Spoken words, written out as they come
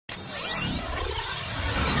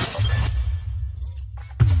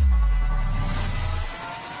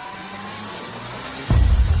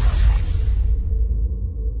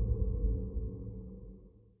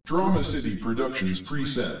Drama City Productions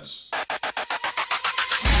presents.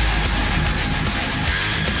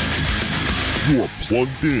 You are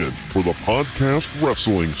plugged in for the Podcast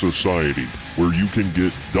Wrestling Society, where you can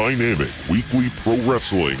get dynamic weekly pro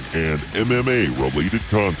wrestling and MMA-related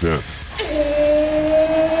content.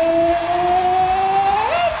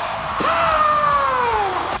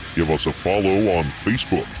 Give us a follow on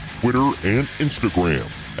Facebook, Twitter, and Instagram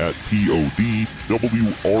at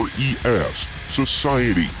PODWRES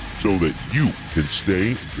Society so that you can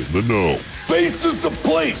stay in the know. Faith is the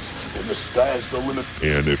place, and the sky's the limit.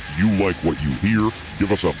 And if you like what you hear,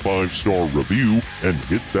 give us a 5-star review and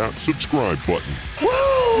hit that subscribe button. Woo!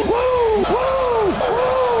 Woo! Woo!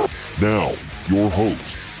 Woo! Now, your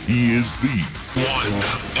host, he is the one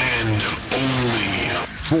and only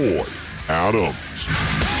Troy Adams.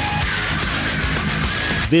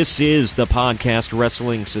 This is the Podcast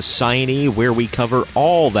Wrestling Society, where we cover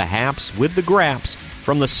all the haps with the graps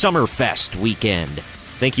from the Summerfest weekend.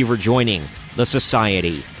 Thank you for joining the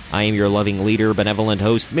Society. I am your loving leader, benevolent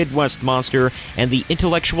host, Midwest Monster, and the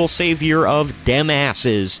intellectual savior of dem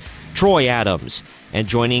asses, Troy Adams. And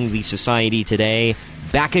joining the Society today,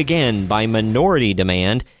 back again by minority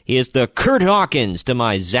demand, is the Kurt Hawkins to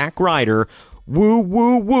my Zack Ryder. Woo,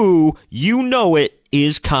 woo, woo, you know it,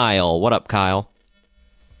 is Kyle. What up, Kyle?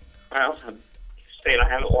 Well, I'm saying I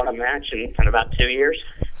haven't won a match in about 2 years.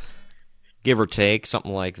 Give or take,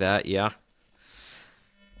 something like that, yeah.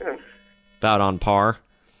 Yeah. About on par.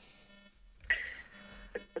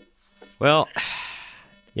 Well,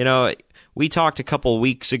 you know, we talked a couple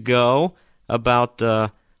weeks ago about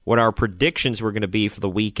what our predictions were going to be for the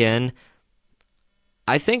weekend.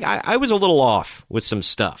 I think I was a little off with some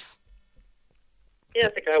stuff. Yeah, I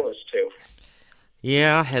think I was too.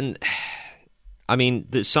 Yeah, and I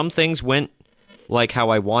mean, some things went like how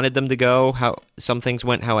I wanted them to go, some things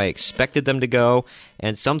went how I expected them to go,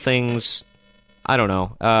 and some things, I don't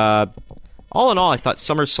know. All in all, I thought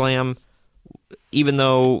SummerSlam, even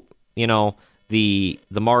though, you know, the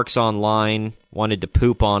marks online wanted to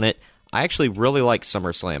poop on it, I actually really liked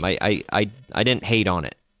SummerSlam. I didn't hate on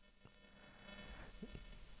it.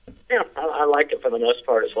 Yeah, I liked it for the most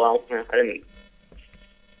part as well. I didn't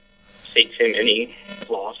see too many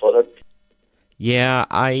flaws with it. Yeah,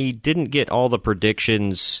 I didn't get all the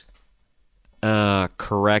predictions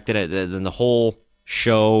correct, and the whole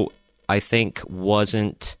show, I think,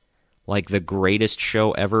 wasn't like the greatest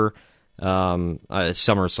show ever.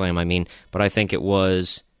 SummerSlam, I mean, but I think it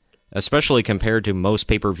was, especially compared to most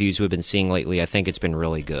pay-per-views we've been seeing lately, I think it's been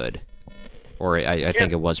really good. Or I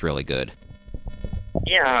think it was really good.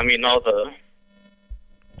 Yeah, I mean, all the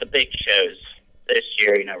big shows this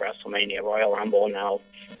year, you know, WrestleMania, Royal Rumble, now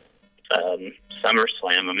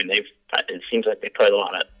SummerSlam, I mean, it seems like they put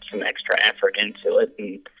some extra effort into it,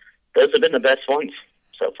 and those have been the best ones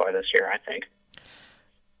so far this year, I think.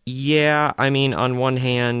 Yeah, I mean, on one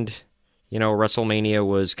hand, you know, WrestleMania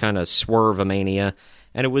was kind of Swerve-a-mania,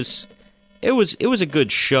 and it was a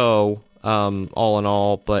good show, all in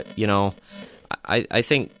all, but, you know, I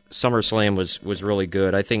think SummerSlam was really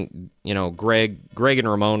good. I think, you know, Greg and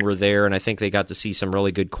Ramon were there, and I think they got to see some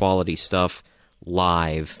really good quality stuff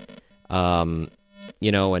live.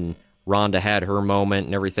 You know, and Rhonda had her moment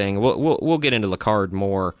and everything. We'll get into the card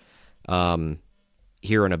more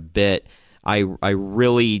here in a bit. I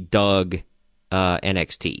really dug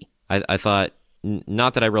NXT. I thought,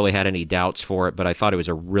 not that I really had any doubts for it, but I thought it was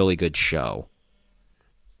a really good show.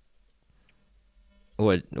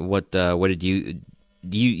 What did you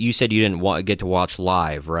said you didn't get to watch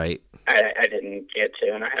live, right? I didn't get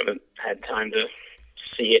to, and I haven't had time to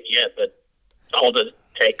see it yet, but all the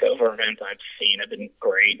TakeOver events I've seen have been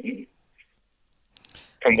great, and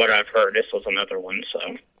from what I've heard, this was another one, so...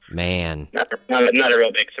 Man. Not a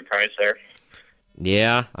real big surprise there.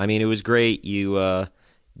 Yeah, I mean, it was great. You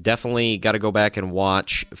definitely got to go back and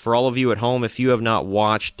watch. For all of you at home, if you have not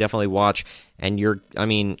watched, definitely watch. And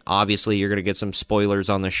obviously you're going to get some spoilers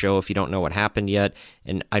on the show if you don't know what happened yet.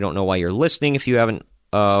 And I don't know why you're listening if you haven't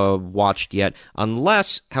watched yet.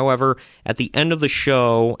 Unless, however, at the end of the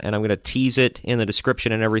show, and I'm going to tease it in the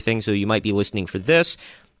description and everything, so you might be listening for this,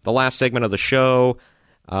 the last segment of the show,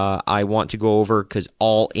 I want to go over, because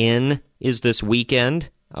All In is this weekend.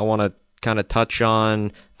 I want to kind of touch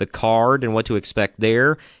on the card and what to expect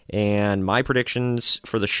there, and my predictions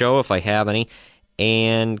for the show, if I have any,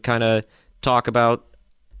 and kind of talk about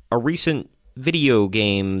a recent video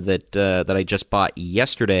game that I just bought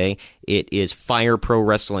yesterday. It is Fire Pro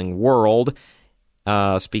Wrestling World,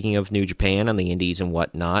 speaking of New Japan and the indies and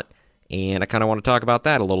whatnot, and I kind of want to talk about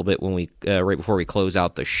that a little bit when we right before we close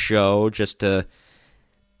out the show, just to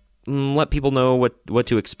let people know what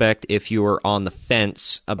to expect if you are on the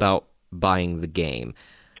fence about buying the game.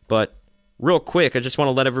 But real quick, I just want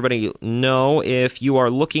to let everybody know, if you are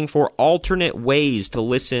looking for alternate ways to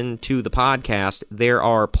listen to the podcast, there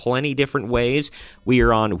are plenty different ways. We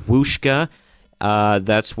are on Whooshka.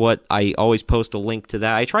 That's what I always post a link to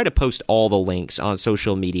that. I try to post all the links on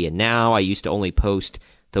social media now. I used to only post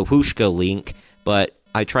the Whooshka link, but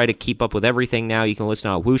I try to keep up with everything now. You can listen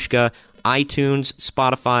on Whooshka, iTunes,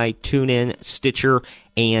 Spotify, TuneIn, Stitcher,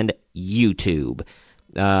 and YouTube.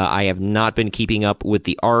 I have not been keeping up with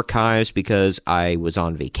the archives because I was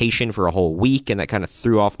on vacation for a whole week, and that kind of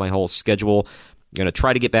threw off my whole schedule. I'm going to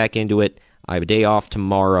try to get back into it. I have a day off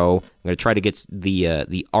tomorrow. I'm going to try to get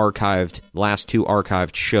the last 2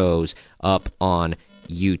 archived shows up on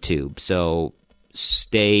YouTube. So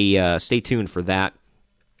stay tuned for that.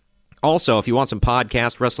 Also, if you want some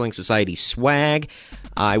Podcast Wrestling Society swag,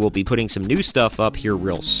 I will be putting some new stuff up here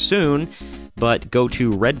real soon. But go to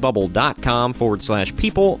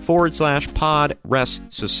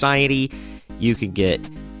redbubble.com/people/PodResSociety. You can get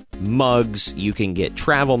mugs, you can get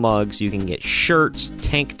travel mugs, you can get shirts,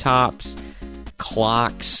 tank tops,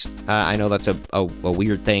 clocks. I know that's a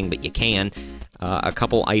weird thing, but you can. A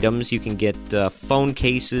couple items. You can get phone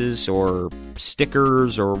cases or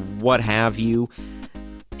stickers or what have you.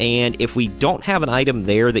 And if we don't have an item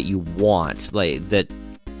there that you want, like that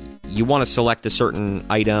you want to select a certain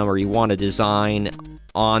item or you want a design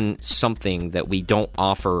on something that we don't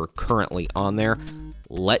offer currently on there,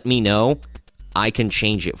 let me know. I can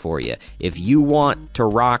change it for you. If you want to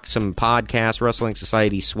rock some Podcast Wrestling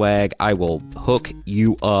Society swag, I will hook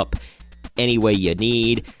you up any way you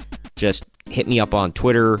need. Just hit me up on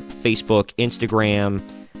Twitter, Facebook, Instagram.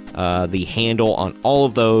 The handle on all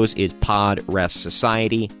of those is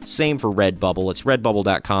PodResSociety. Same for Redbubble. It's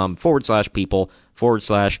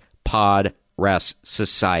redbubble.com/people/PodResSociety. PODWRES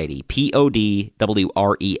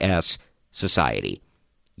Society.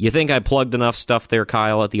 You think I plugged enough stuff there,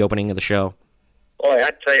 Kyle, at the opening of the show? Boy,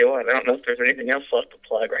 I tell you what, I don't know if there's anything else left to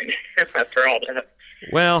plug right now after all that.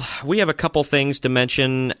 Well, we have a couple things to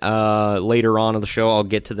mention later on in the show. I'll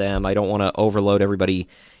get to them. I don't want to overload everybody,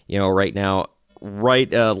 right now.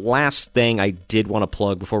 Last thing I did want to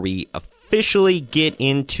plug before we officially get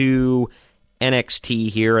into NXT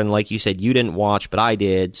here, and like you said, you didn't watch, but I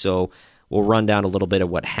did, so we'll run down a little bit of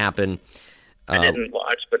what happened. I didn't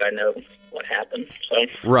watch, but I know what happened. So.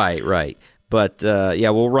 Right. But,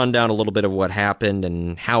 we'll run down a little bit of what happened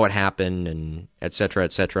and how it happened and et cetera,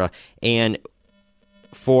 et cetera. And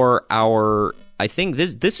for I think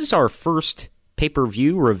this is our first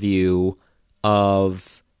pay-per-view review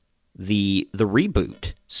of the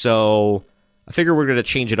reboot. So I figure we're going to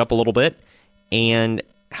change it up a little bit. And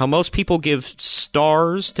how most people give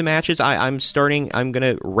stars to matches, I'm going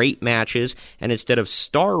to rate matches, and instead of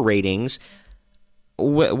star ratings,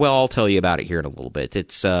 well, I'll tell you about it here in a little bit.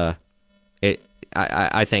 It's I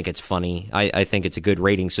think it's funny. I think it's a good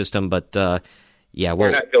rating system, but we're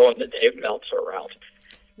not going the Dave Meltzer route.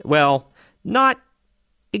 Well, not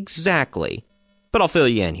exactly, but I'll fill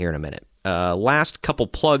you in here in a minute. Last couple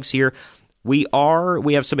plugs here. We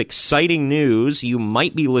have some exciting news. You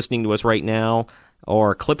might be listening to us right now,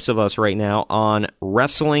 or clips of us right now, on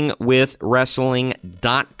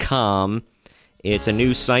WrestlingWithWrestling.com. It's a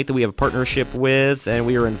new site that we have a partnership with and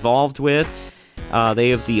we are involved with. They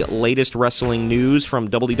have the latest wrestling news from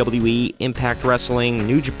WWE, Impact Wrestling,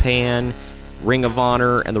 New Japan, Ring of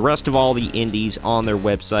Honor, and the rest of all the indies on their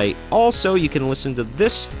website. Also, you can listen to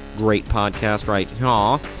this great podcast right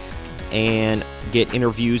now and get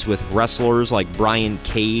interviews with wrestlers like Brian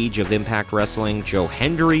Cage of Impact Wrestling, Joe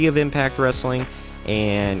Hendry of Impact Wrestling,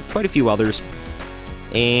 and quite a few others.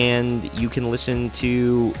 And you can listen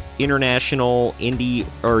to international indie,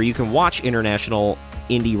 or you can watch international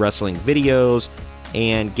indie wrestling videos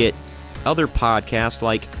and get other podcasts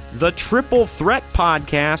like the Triple Threat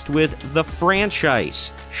podcast with The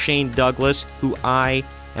Franchise, Shane Douglas, who I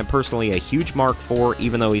am personally a huge mark for,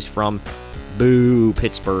 even though he's from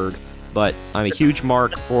Pittsburgh. But I'm a huge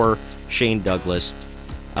mark for Shane Douglas.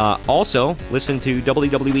 Also, listen to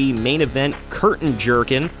WWE Main Event Curtain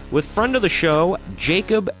Jerkin with friend of the show,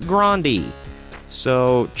 Jacob Grandi.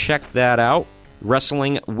 So check that out,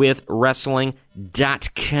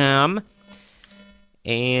 WrestlingWithWrestling.com.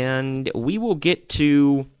 And we will get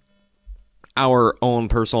to our own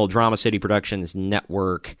personal Drama City Productions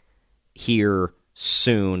network here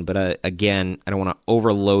soon. But again, I don't want to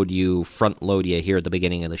overload you, front load you here at the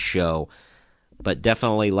beginning of the show. But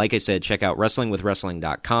definitely, like I said, check out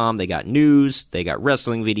WrestlingWithWrestling.com. They got news, they got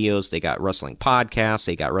wrestling videos, they got wrestling podcasts,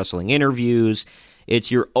 they got wrestling interviews. It's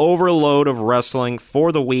your overload of wrestling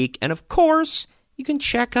for the week. And of course, you can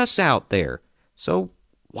check us out there. So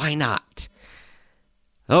why not?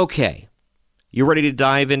 Okay. You ready to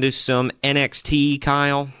dive into some NXT,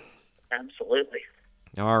 Kyle? Absolutely.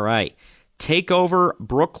 All right. TakeOver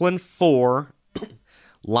Brooklyn 4,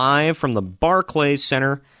 live from the Barclays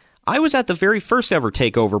Center. I was at the very first ever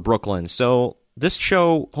TakeOver Brooklyn, so this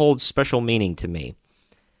show holds special meaning to me.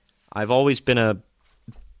 I've always been a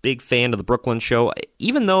big fan of the Brooklyn show,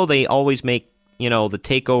 even though they always make, the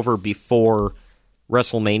TakeOver before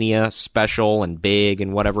WrestleMania special and big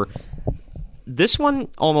and whatever. This one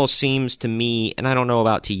almost seems to me, and I don't know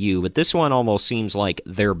about to you, but this one almost seems like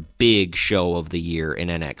their big show of the year in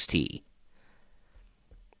NXT.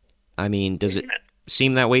 I mean, does it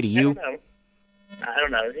seem that way to you? I don't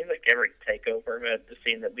know. It seems like every TakeOver, but it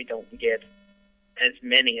seems that we don't get as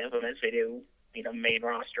many of them as we do, main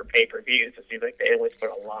roster pay-per-views. It seems like they always put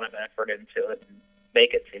a lot of effort into it and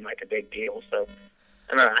make it seem like a big deal. So,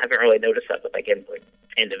 I don't know. I haven't really noticed that with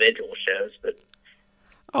individual shows, but...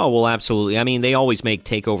 Oh, well, absolutely. I mean, they always make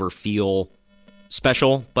TakeOver feel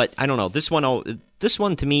special, but I don't know. This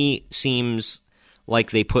one to me seems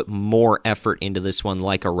like they put more effort into this one,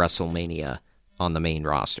 like a WrestleMania on the main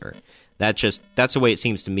roster. That's the way it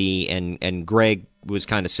seems to me, and Greg was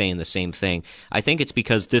kind of saying the same thing. I think it's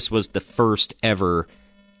because this was the first ever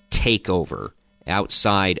TakeOver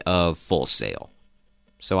outside of Full Sail.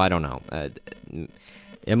 So I don't know.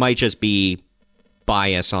 It might just be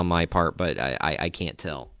bias on my part, but I can't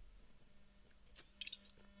tell.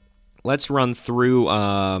 Let's run through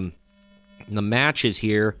the matches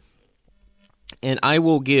here, and I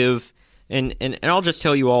will give, and I'll just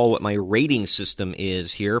tell you all what my rating system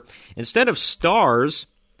is here. Instead of stars,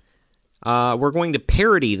 we're going to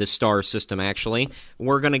parody the star system, actually.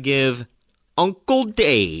 We're going to give Uncle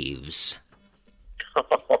Dave's.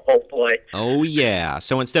 Oh, boy. Oh, yeah.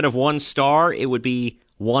 So instead of 1 star, it would be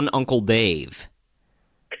 1 Uncle Dave.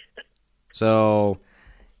 So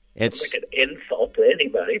it's like an insult to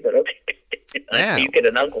anybody, but okay. Yeah. You get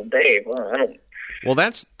an Uncle Dave. Well, I don't. Well,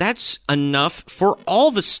 that's enough for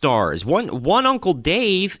all the stars. One Uncle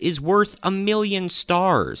Dave is worth 1 million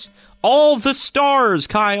stars. All the stars,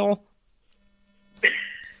 Kyle.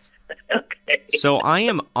 Okay. So I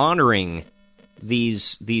am honoring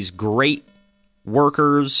these great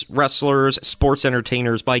workers, wrestlers, sports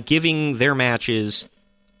entertainers by giving their matches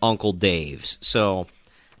Uncle Dave's. So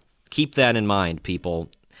keep that in mind, people.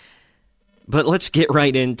 But let's get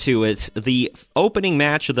right into it. The opening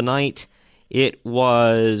match of the night, it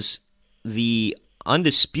was the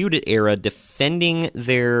Undisputed Era defending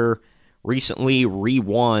their recently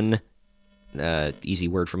re-won, easy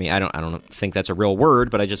word for me, I don't think that's a real word,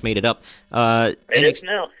 but I just made it up. It is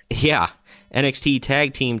now. Yeah, NXT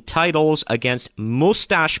Tag Team titles against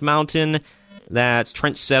Mustache Mountain. That's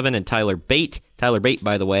Trent Seven and Tyler Bate. Tyler Bate,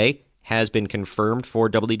 by the way, has been confirmed for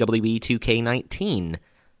WWE 2K19.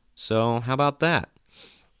 So, how about that?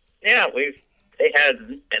 Yeah, they had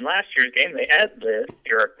in last year's game. They had the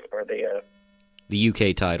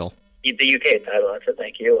UK title. The UK title. That's it.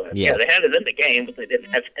 Thank you. Yeah, they had it in the game, but they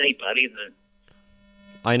didn't have anybody that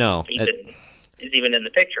I know is even in the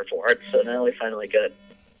picture for it. So now we finally got.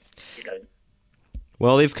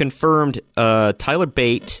 Well, they've confirmed Tyler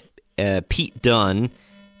Bate, Pete Dunne,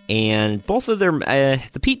 and both of their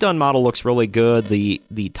the Pete Dunne model looks really good.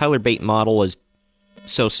 The Tyler Bate model is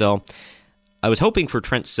so. I was hoping for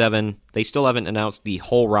Trent Seven. They still haven't announced the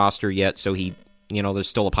whole roster yet, so there's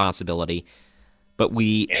still a possibility. But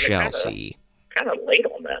we shall see. Kind of late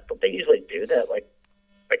on that, but they usually do that like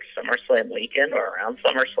SummerSlam weekend or around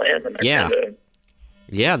SummerSlam. And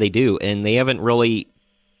yeah, they do, and they haven't really.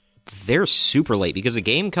 They're super late because the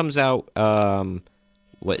game comes out October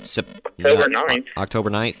 9th. October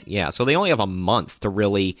 9th, yeah. So they only have a month to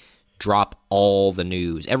really drop all the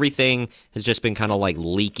news. Everything has just been kind of like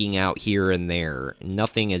leaking out here and there.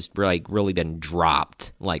 Nothing has really been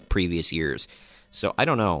dropped like previous years. So I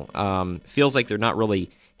don't know. Feels like they're not really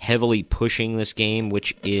heavily pushing this game,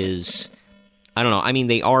 which is, I don't know. I mean,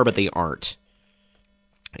 they are, but they aren't.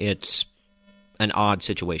 It's an odd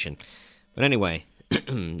situation. But anyway,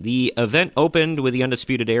 the event opened with the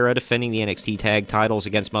Undisputed Era defending the NXT Tag titles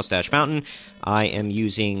against Mustache Mountain. I am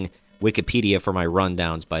using Wikipedia for my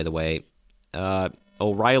rundowns, by the way.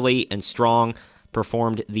 O'Reilly and Strong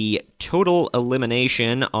performed the total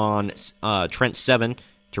elimination on Trent Seven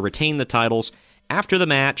to retain the titles. After the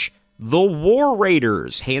match, the War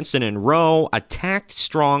Raiders, Hanson and Rowe, attacked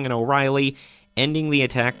Strong and O'Reilly, ending the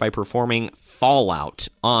attack by performing Fallout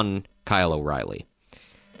on Kyle O'Reilly.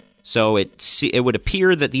 So it would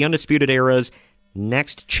appear that the Undisputed Era's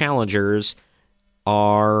next challengers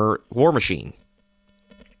are War Machine.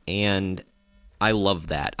 And I love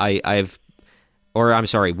that. Or, I'm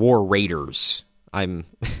sorry, War Raiders.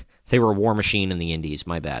 They were War Machine in the Indies,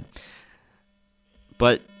 my bad.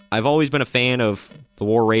 But I've always been a fan of the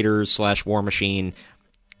War Raiders / War Machine.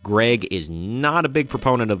 Greg is not a big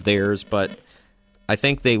proponent of theirs, but I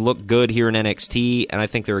think they look good here in NXT, and I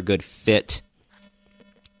think they're a good fit.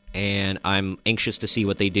 And I'm anxious to see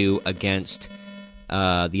what they do against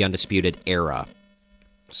the Undisputed Era.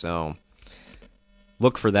 So,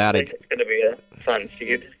 look for that. I think it's going to be a fun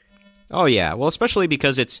feud. Oh, yeah. Well, especially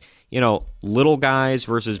because it's, little guys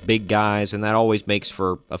versus big guys, and that always makes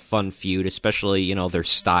for a fun feud, especially, their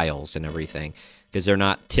styles and everything, because they're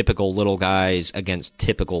not typical little guys against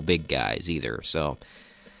typical big guys either. So,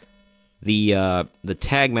 the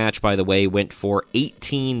tag match, by the way, went for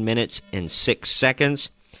 18 minutes and 6 seconds.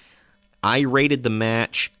 I rated the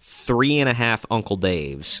match 3.5 Uncle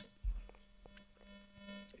Daves.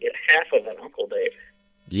 Yeah, half of an Uncle Dave.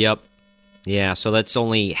 Yep. Yeah, so that's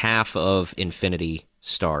only half of Infinity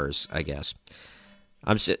Stars, I guess.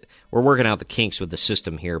 We're working out the kinks with the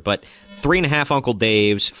system here, but 3.5 Uncle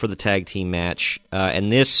Daves for the tag team match.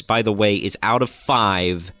 And this, by the way, is out of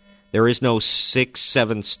 5. There is no 6,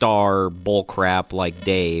 7-star bullcrap like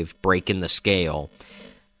Dave breaking the scale.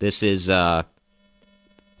 This is 1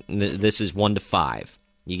 to 5.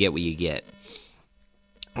 You get what you get.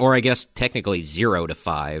 Or I guess technically 0 to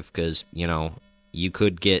 5, because, you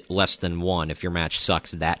could get less than 1 if your match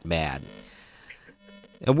sucks that bad.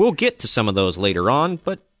 And we'll get to some of those later on,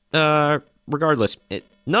 but regardless,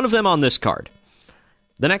 none of them on this card.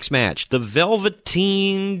 The next match, the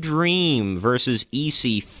Velveteen Dream versus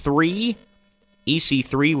EC3.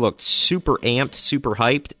 EC3 looked super amped, super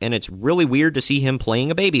hyped, and it's really weird to see him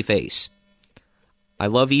playing a babyface. I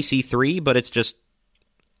love EC3, but it's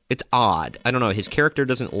odd. I don't know, his character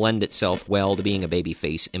doesn't lend itself well to being a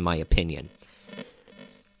babyface, in my opinion.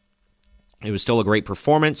 It was still a great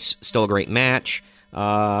performance, still a great match.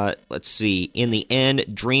 Let's see. In the end,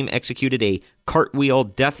 Dream executed a cartwheel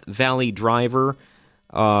Death Valley driver,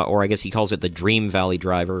 or I guess he calls it the Dream Valley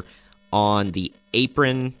driver, on the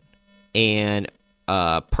apron, and,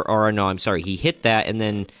 he hit that, and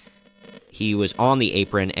then he was on the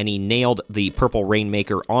apron, and he nailed the Purple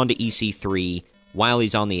Rainmaker onto EC3 while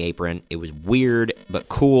he's on the apron. It was weird, but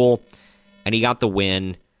cool, and he got the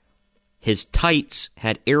win. His tights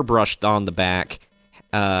had airbrushed on the back,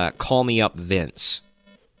 Call Me Up Vince.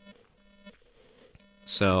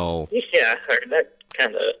 So... Yeah, I heard that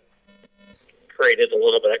kind of created a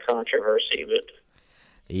little bit of controversy, but...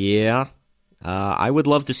 Yeah. I would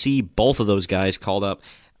love to see both of those guys called up.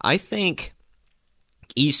 I think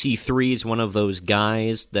EC3 is one of those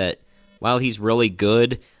guys that, while he's really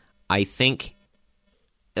good, I think...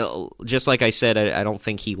 Just like I said, I don't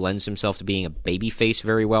think he lends himself to being a babyface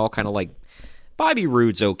very well. Kind of like Bobby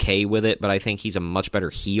Roode's okay with it, but I think he's a much better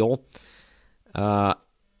heel. I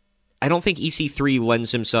don't think EC3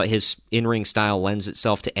 lends himself, his in-ring style lends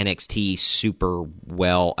itself to NXT super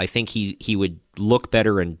well. I think he would look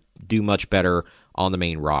better and do much better on the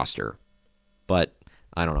main roster. But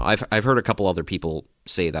I don't know. I've heard a couple other people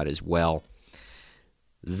say that as well.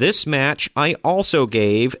 This match, I also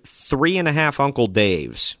gave 3.5 Uncle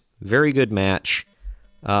Daves. Very good match.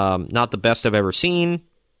 Not the best I've ever seen,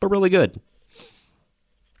 but really good.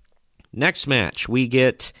 Next match, we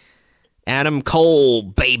get Adam Cole,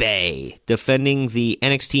 baby, defending the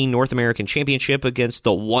NXT North American Championship against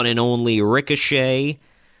the one and only Ricochet.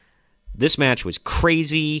 This match was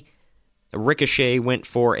crazy. Ricochet went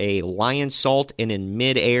for a lion salt and in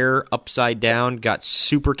midair, upside down, got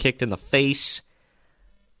super kicked in the face.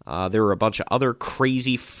 There were a bunch of other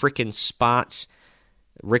crazy freaking spots.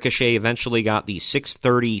 Ricochet eventually got the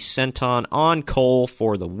 630 senton on Cole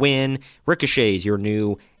for the win. Ricochet is your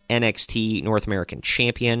new NXT North American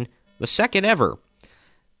Champion, the second ever.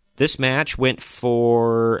 This match went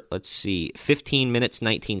for, 15 minutes,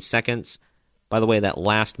 19 seconds. By the way, that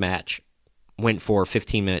last match went for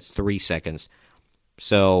 15 minutes, 3 seconds.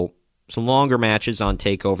 So, some longer matches on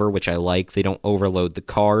TakeOver, which I like. They don't overload the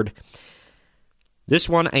card. This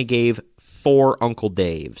one I gave 4 Uncle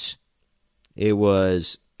Daves. It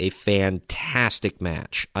was a fantastic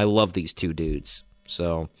match. I love these two dudes.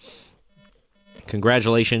 So,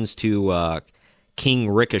 congratulations to King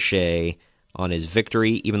Ricochet on his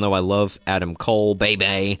victory, even though I love Adam Cole,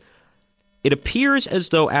 baby. It appears as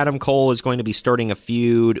though Adam Cole is going to be starting a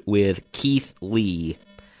feud with Keith Lee.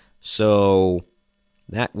 So,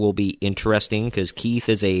 that will be interesting, because Keith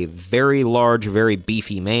is a very large, very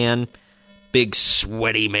beefy man. Big,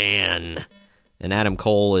 sweaty man. And Adam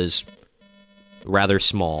Cole is rather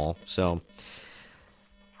small, so...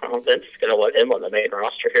 Well, Vince is going to want him on the main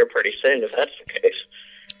roster here pretty soon, if that's the case.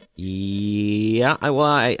 Yeah,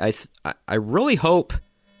 I really hope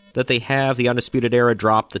that they have the Undisputed Era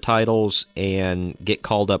drop the titles and get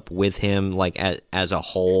called up with him, like as a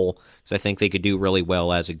whole, because I think they could do really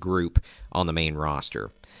well as a group on the main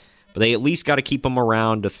roster. But they at least got to keep them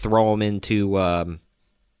around to throw them into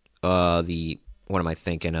the, what am I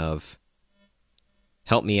thinking of?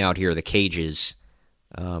 Help me out here. The cages,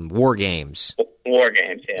 War Games. War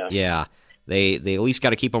Games, yeah. Yeah, they at least got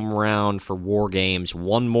to keep them around for War Games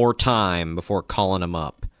one more time before calling them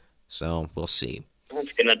up. So we'll see.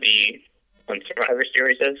 It's going to be when Survivor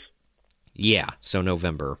Series is? Yeah, so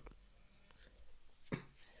November.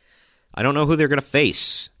 I don't know who they're going to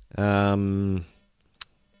face.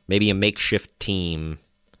 Maybe a makeshift team.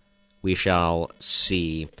 We shall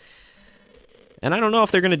see. And I don't know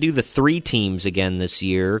if they're going to do the 3 teams again this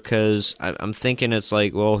year, because I'm thinking it's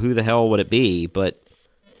like, well, who the hell would it be? But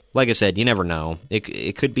like I said, you never know.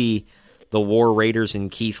 It could be the War Raiders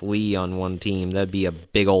and Keith Lee on one team. That'd be a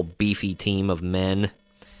big old beefy team of men.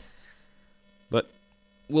 But,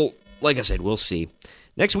 well, like I said, we'll see.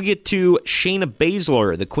 Next we get to Shayna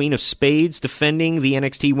Baszler, the Queen of Spades, defending the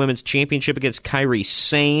NXT Women's Championship against Kairi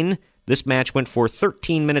Sane. This match went for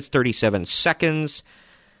 13 minutes, 37 seconds.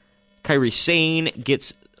 Kairi Sane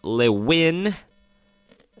gets the win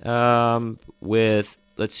with,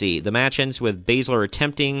 let's see, the match ends with Baszler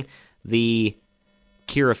attempting the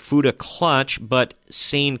Kirifuda clutch, but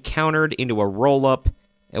Sane countered into a roll-up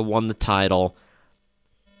and won the title.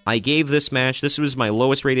 I gave this was my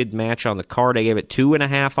lowest rated match on the card. I gave it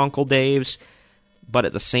 2.5 Uncle Daves, but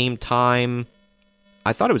at the same time,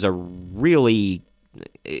 I thought it was a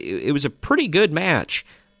pretty good match.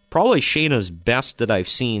 Probably Shayna's best that I've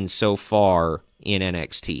seen so far in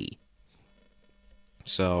NXT.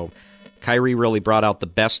 So, Kairi really brought out the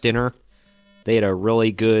best in her. They had a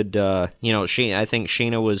really good, I think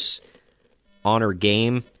Shayna was on her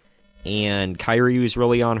game, and Kairi was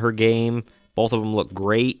really on her game. Both of them look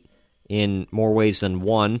great in more ways than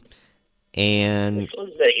one. And this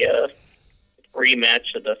was a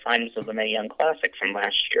rematch of the finals of the Mae Young Classic from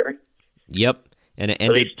last year. Yep, and it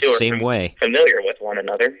ended the same way. Familiar with one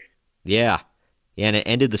another. Yeah, and it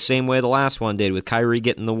ended the same way the last one did, with Kairi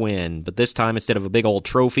getting the win. But this time, instead of a big old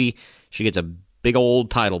trophy, she gets a big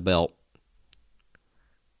old title belt.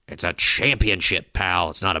 It's a championship, pal.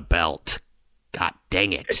 It's not a belt. God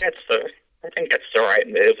dang it. I think that's the right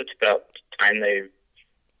move. It's about time they,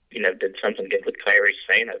 did something good with Kairi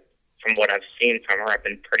Sane. From what I've seen from her, I've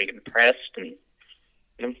been pretty impressed, and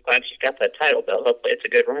I'm glad she's got that title belt. Hopefully it's a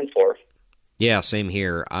good run for her. Yeah, same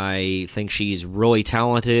here. I think she's really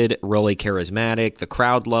talented, really charismatic. The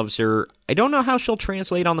crowd loves her. I don't know how she'll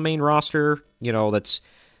translate on the main roster. That's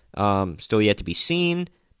still yet to be seen.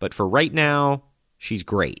 But for right now, she's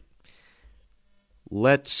great.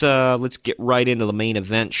 Let's get right into the main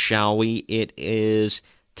event, shall we? It is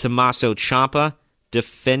Tommaso Ciampa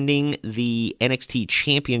defending the NXT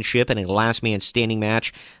Championship in a last man standing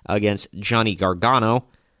match against Johnny Gargano.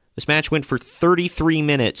 This match went for 33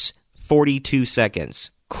 minutes, 42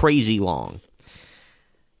 seconds. Crazy long.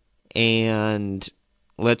 And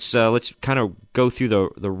let's kind of go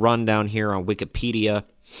through the rundown here on Wikipedia.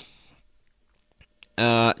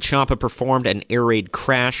 Ciampa performed an air raid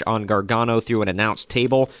crash on Gargano through an announce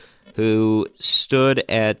table, who stood up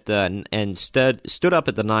at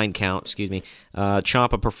the 9 count.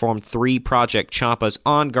 Ciampa performed 3 Project Ciampas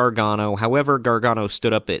on Gargano. However, Gargano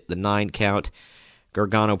stood up at the 9 count.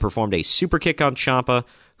 Gargano performed a super kick on Ciampa,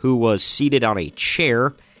 who was seated on a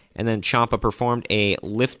chair, and then Ciampa performed a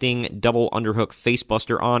lifting double underhook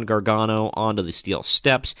facebuster on Gargano onto the steel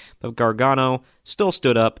steps, but Gargano still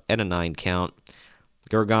stood up at a 9 count.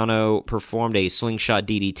 Gargano performed a slingshot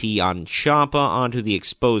DDT on Ciampa onto the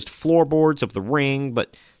exposed floorboards of the ring,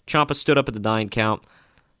 but Ciampa stood up at the 9 count.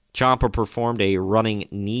 Ciampa performed a running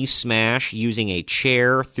knee smash using a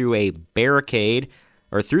chair through the barricade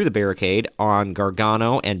on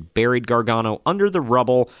Gargano and buried Gargano under the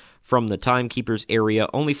rubble from the timekeeper's area,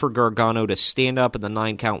 only for Gargano to stand up at the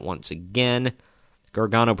 9 count once again.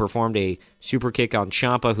 Gargano performed a super kick on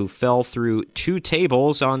Ciampa, who fell through 2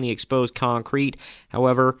 tables on the exposed concrete.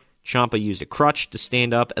 However, Ciampa used a crutch to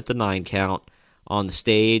stand up at the 9 count. On the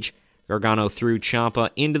stage, Gargano threw Ciampa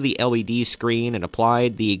into the LED screen and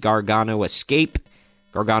applied the Gargano escape.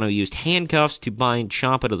 Gargano used handcuffs to bind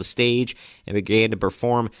Ciampa to the stage and began to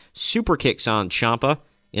perform super kicks on Ciampa.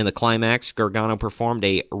 In the climax, Gargano performed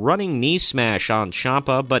a running knee smash on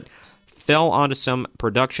Ciampa, but fell onto some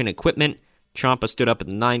production equipment. Ciampa stood up at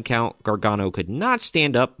the 9 count. Gargano could not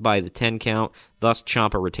stand up by the 10 count. Thus,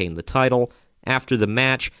 Ciampa retained the title. After the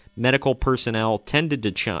match, medical personnel tended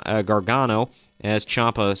to Gargano as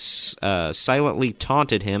Ciampa silently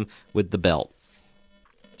taunted him with the belt.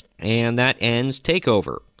 And that ends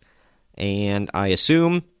TakeOver. And I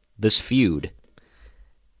assume this feud.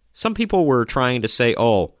 Some people were trying to say,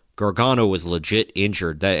 oh, Gargano was legit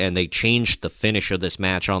injured, and they changed the finish of this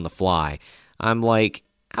match on the fly. I'm like,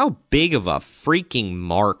 how big of a freaking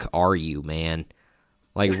mark are you, man?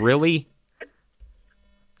 Like, really?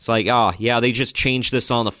 It's like, oh, yeah, they just changed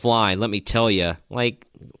this on the fly. Let me tell you, like,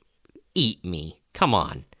 eat me. Come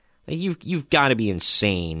on. You've got to be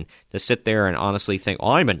insane to sit there and honestly think,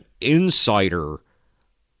 oh, I'm an insider.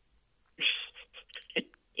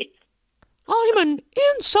 I'm an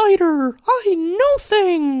insider. I know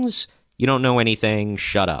things. You don't know anything.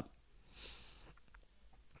 Shut up.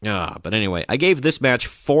 But anyway, I gave this match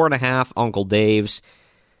 4.5 Uncle Dave's.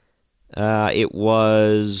 It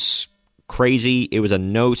was crazy. It was a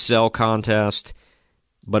no-sell contest,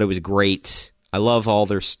 but it was great. I love all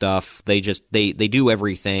their stuff. They do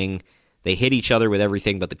everything. They hit each other with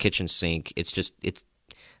everything but the kitchen sink.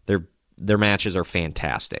 Their matches are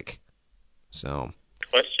fantastic. So,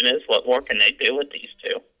 question is, what more can they do with these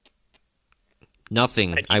two?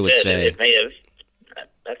 Nothing, like I would say. It may have.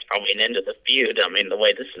 That's probably an end of the feud. I mean, the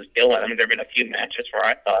way this is going. I mean, there have been a few matches where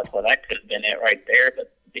I thought, well, that could have been it right there.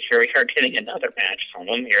 But be sure we are getting another match from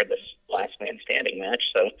them here, this last man standing match.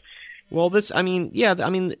 So. Well, it's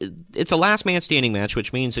a last man standing match,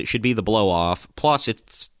 which means it should be the blow off. Plus,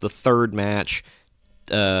 it's the third match.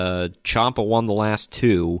 Ciampa won the last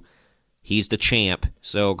two. He's the champ,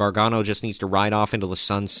 so Gargano just needs to ride off into the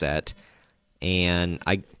sunset. And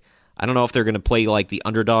I don't know if they're going to play like the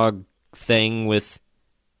underdog thing with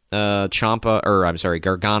Gargano.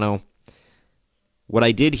 What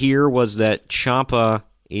I did hear was that Ciampa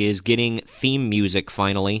is getting theme music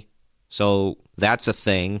finally, so that's a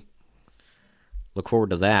thing. Look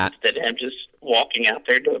forward to that. Instead of him just walking out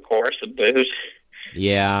there to a chorus of boos.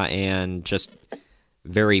 Yeah, and just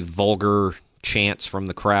very vulgar chants from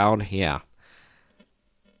the crowd. Yeah.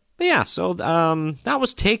 But yeah, so that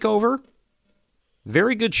was TakeOver.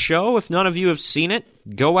 Very good show. If none of you have seen it,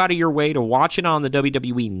 go out of your way to watch it on the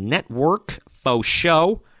WWE Network. Faux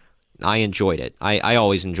show. I enjoyed it. I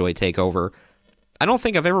always enjoy TakeOver. I don't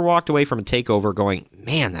think I've ever walked away from a TakeOver going,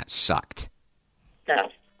 man, that sucked. No,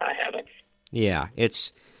 I haven't. Yeah,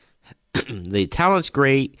 it's the talent's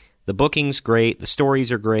great, the booking's great, the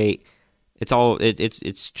stories are great.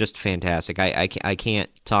 It's just fantastic. I can't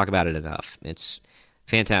talk about it enough. It's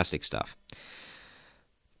fantastic stuff.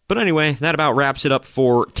 But anyway, that about wraps it up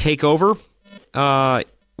for TakeOver. We're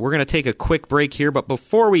going to take a quick break here, but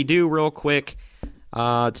before we do, real quick,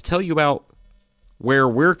 to tell you about where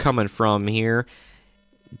we're coming from here,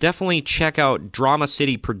 definitely check out Drama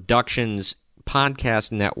City Productions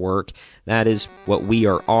Podcast Network. That is what we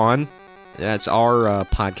are on. That's our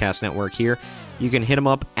podcast network here. You can hit them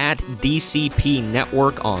up at DCP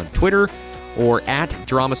Network on Twitter or at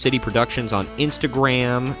Drama City Productions on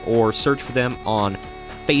Instagram, or search for them on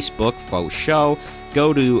Facebook, Faux Show.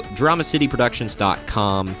 Go to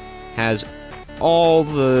dramacityproductions.com. Has all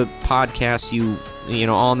the podcasts you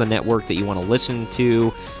know on the network that you want to listen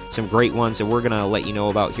to. Some great ones that we're going to let you know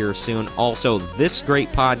about here soon. Also, this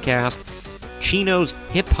great podcast, Chino's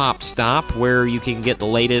Hip Hop Stop, where you can get the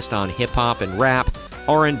latest on hip hop and rap,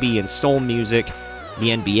 R&B and soul music, the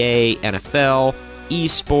NBA, NFL,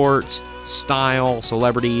 esports, style,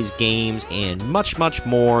 celebrities, games, and much, much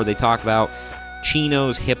more. They talk about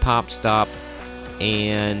Chino's Hip Hop Stop,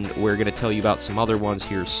 and we're going to tell you about some other ones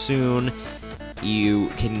here soon. You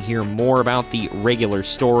can hear more about the Regular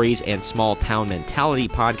Stories and Small Town Mentality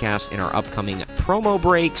podcast in our upcoming promo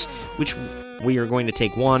breaks, which we are going to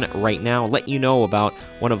take one right now, let you know about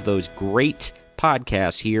one of those great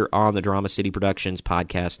podcasts here on the Drama City Productions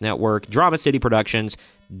Podcast Network,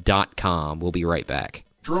 dramacityproductions.com. We'll be right back.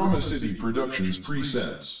 Drama City Productions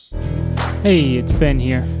presents. Hey, it's Ben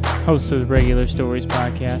here, host of the Regular Stories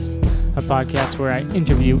podcast, a podcast where I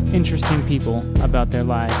interview interesting people about their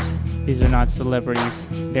lives. These are not celebrities,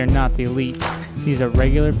 they're not the elite. These are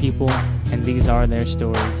regular people, and these are their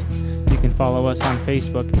stories. You can follow us on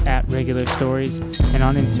Facebook at Regular Stories and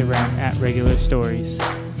on Instagram at Regular Stories.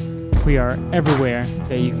 We are everywhere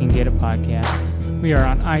that you can get a podcast. We are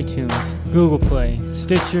on iTunes, Google Play,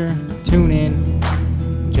 Stitcher,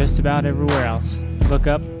 TuneIn, just about everywhere else. Look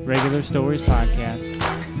up Regular Stories Podcast.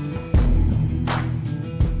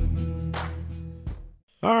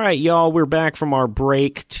 All right, y'all, we're back from our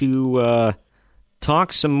break to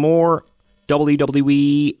talk some more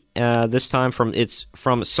WWE. This time from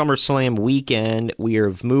SummerSlam weekend. We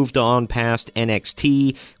have moved on past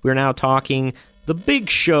NXT. We're now talking the big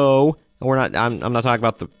show I'm not talking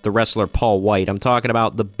about the wrestler Paul White. I'm talking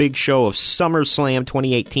about the big show of SummerSlam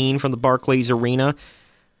 2018 from the Barclays Arena.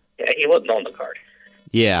 Yeah, he wasn't on the card.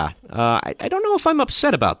 Yeah. I don't know if I'm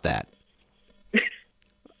upset about that.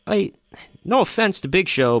 No offense to Big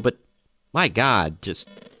Show, but my God, just...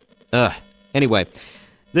 Anyway,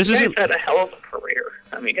 this He's isn't... had a hell of a career.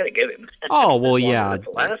 I mean, you gotta give him that. Oh, well, yeah.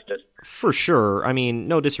 For sure. I mean,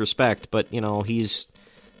 no disrespect, but, he's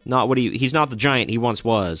not he's not the giant he once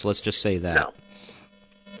was. Let's just say that.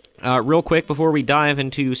 No. Real quick, before we dive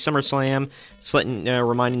into SummerSlam, just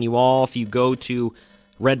reminding you all, if you go to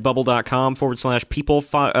redbubble.com/people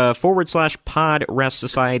 /podrest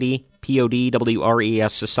society,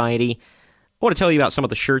 PODWRES society, I want to tell you about some of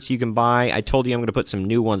the shirts you can buy. I told you I'm going to put some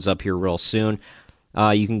new ones up here real soon.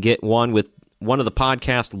 You can get one with one of the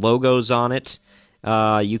podcast logos on it.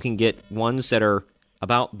 You can get ones that are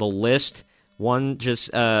about the list. One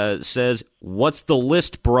just says, "What's the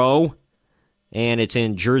list, bro?" And it's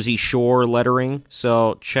in Jersey Shore lettering,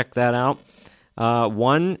 so check that out.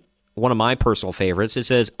 One of my personal favorites, it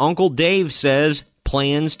says, "Uncle Dave says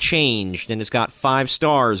plans changed," and it's got 5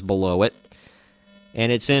 stars below it. And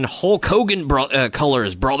it's in Hulk Hogan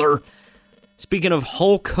colors, brother. Speaking of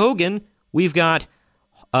Hulk Hogan, we've got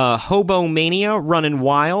Hobo Mania running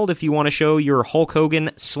wild if you want to show your Hulk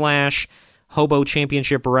Hogan / Hobo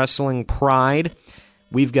Championship Wrestling pride.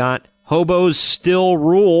 We've got Hobos Still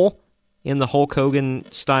Rule in the Hulk Hogan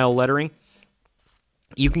style lettering.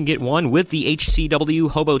 You can get one with the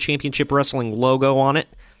HCW Hobo Championship Wrestling logo on it.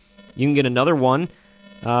 You can get another one.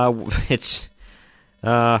 It's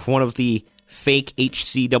one of the fake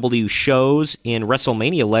HCW shows in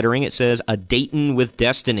WrestleMania lettering. It says "A Dayton with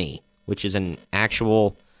Destiny," which is an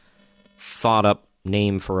actual thought-up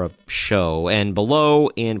name for a show. And below,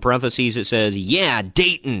 in parentheses, it says, "Yeah,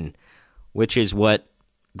 Dayton," which is what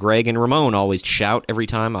Greg and Ramon always shout every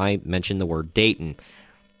time I mention the word Dayton.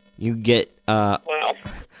 You get,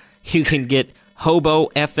 you can get Hobo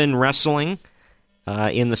Effin' Wrestling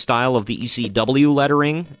in the style of the ECW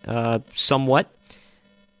lettering, somewhat.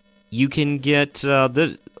 You can get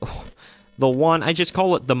the one, I just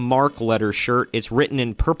call it the Mark letter shirt. It's written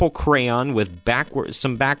in purple crayon with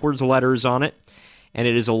some backwards letters on it. And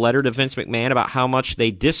it is a letter to Vince McMahon about how much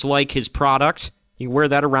they dislike his product. You wear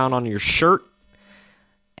that around on your shirt.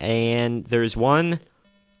 And there's one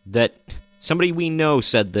that somebody we know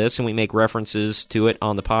said this, and we make references to it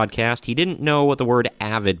on the podcast. He didn't know what the word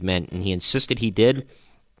avid meant, and he insisted he did.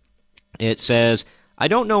 It says, "I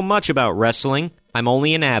don't know much about wrestling. I'm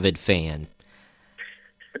only an avid fan."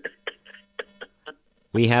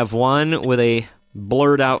 We have one with a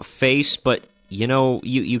blurred out face, but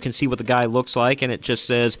you can see what the guy looks like, and it just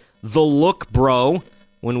says, "The Look Bro,"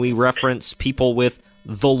 when we reference people with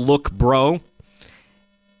 "The Look Bro."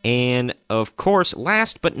 And, of course,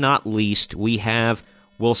 last but not least, we have,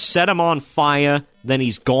 "We'll set him on fire, then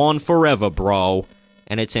he's gone forever, bro."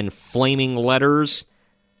 And it's in flaming letters,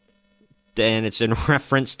 and it's in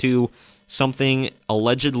reference to something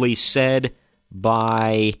allegedly said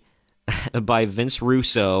by Vince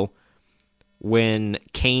Russo when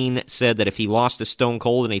Kane said that if he lost to Stone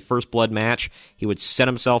Cold in a First Blood match, he would set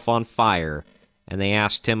himself on fire. And they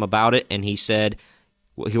asked him about it, and he said,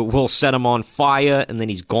 "We'll set him on fire, and then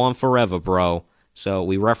he's gone forever, bro." So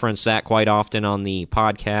we reference that quite often on the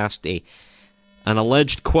podcast. An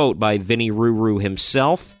alleged quote by Vinny Ruru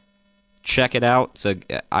himself. Check it out. So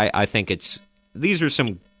I think these are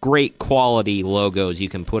some great quality logos you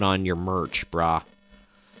can put on your merch, brah.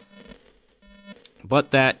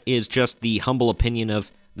 But that is just the humble opinion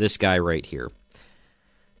of this guy right here.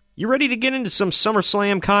 You ready to get into some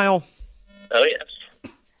SummerSlam, Kyle? Oh,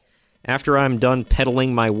 yes. After I'm done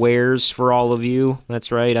peddling my wares for all of you,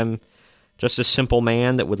 that's right, I'm just a simple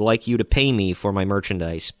man that would like you to pay me for my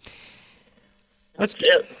merchandise. That's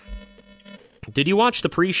it. Did you watch the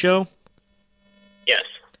pre-show? Yes.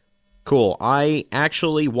 Cool. I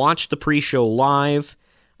actually watched the pre-show live.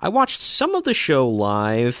 I watched some of the show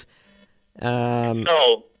live. So,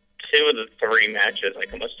 2 of the 3 matches,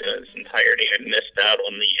 like almost in its entirety, I missed out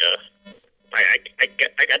on the, I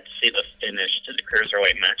got to see the finish to the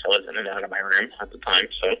Cruiserweight match. I was in and out of my room at the time,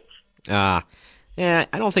 so. Yeah,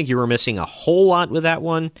 I don't think you were missing a whole lot with that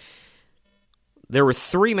one. There were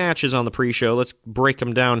 3 matches on the pre-show. Let's break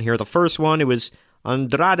them down here. The first one, it was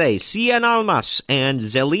Andrade Cien Almas and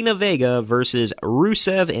Zelina Vega versus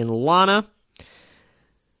Rusev and Lana.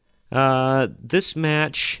 This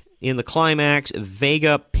match, in the climax,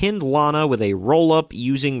 Vega pinned Lana with a roll-up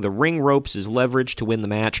using the ring ropes as leverage to win the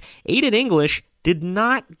match. Aiden English did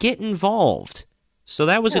not get involved, so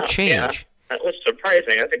that was a change. Yeah, that was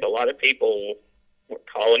surprising. I think a lot of people were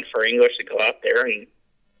calling for English to go out there and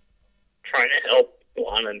trying to help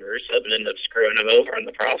Lana and Rusev and ended up screwing him over in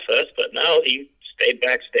the process. But no, he stayed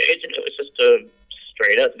backstage, and it was just a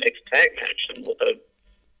straight-up mixed tag match and with a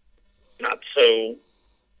not so,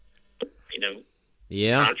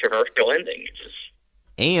 controversial ending.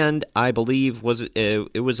 And I believe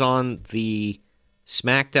it was on the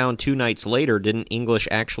SmackDown 2 nights later. Didn't English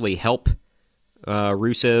actually help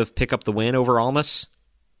Rusev pick up the win over Almas?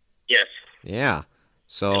 Yes. Yeah.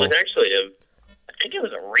 So it was actually I think it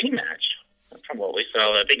was a rematch from what we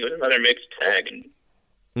saw. I think it was another mixed tag.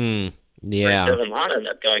 And yeah. Rusev and Lana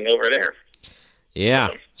ended up going over there. Yeah.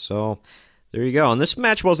 So there you go. And this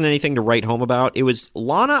match wasn't anything to write home about. It was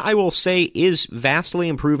Lana, I will say, is vastly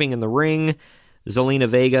improving in the ring. Zelina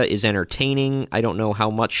Vega is entertaining. I don't know how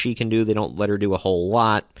much she can do. They don't let her do a whole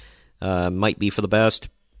lot. Might be for the best.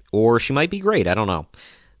 Or she might be great. I don't know.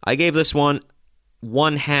 I gave this one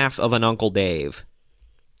half of an Uncle Dave.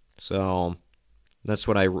 So that's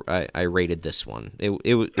what I rated this one.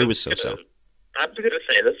 It was so-so. I was going to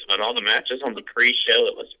say this about all the matches on the pre-show.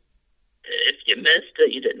 It was, if you missed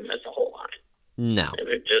it, you didn't miss a whole lot. No. It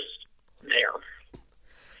was just there.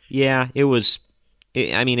 Yeah, it was...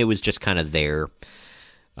 it was just kind of there.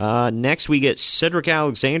 Next, we get Cedric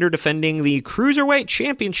Alexander defending the Cruiserweight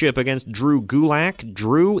Championship against Drew Gulak.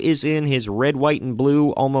 Drew is in his red, white, and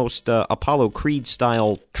blue, almost Apollo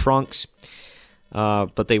Creed-style trunks.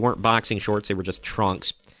 But they weren't boxing shorts, they were just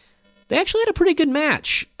trunks. They actually had a pretty good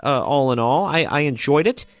match, all in all. I enjoyed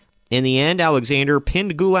it. In the end, Alexander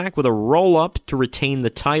pinned Gulak with a roll-up to retain the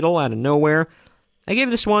title out of nowhere. I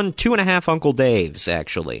gave this one 2.5 Uncle Daves,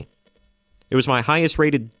 actually. It was my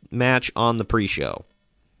highest-rated match on the pre-show.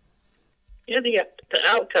 Yeah, the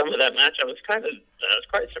outcome of that match, I was quite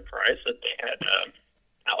surprised that they had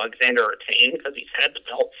Alexander retain, because he's had the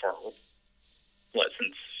belt for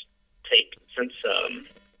since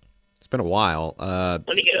it's been a while. When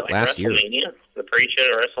did you get it? Last year, the pre-show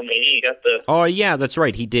to WrestleMania, you got the. Oh yeah, that's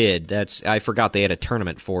right. He did. I forgot they had a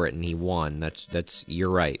tournament for it, and he won. You're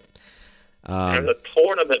right. There's a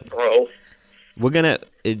tournament, bro. We're gonna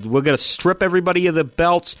strip everybody of the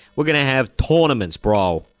belts. We're gonna have tournaments,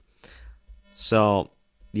 bro. So,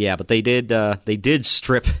 yeah, but they did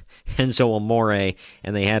strip Enzo Amore,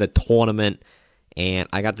 and they had a tournament, and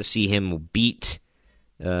I got to see him beat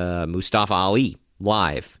Mustafa Ali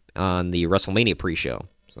live on the WrestleMania pre-show.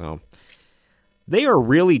 So they are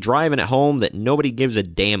really driving it home that nobody gives a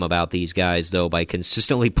damn about these guys, though, by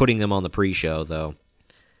consistently putting them on the pre-show, though.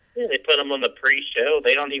 Yeah, they put them on the pre-show.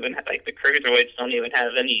 They don't even have, the Cruiserweights don't even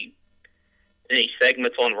have any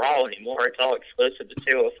segments on Raw anymore. It's all exclusive to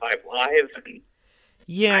 205 Live. And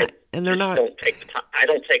yeah, and they're not. I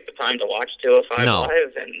don't take the time to watch 205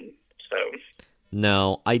 Live, and so.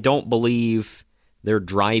 No, I don't believe they're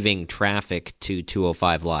driving traffic to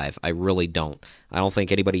 205 Live. I really don't. I don't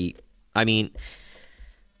think anybody. I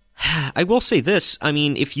will say this.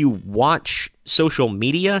 If you watch social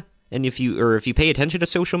media. And if you pay attention to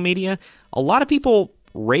social media, a lot of people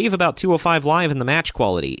rave about 205 Live and the match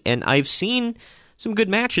quality. And I've seen some good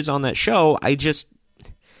matches on that show. I don't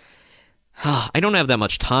have that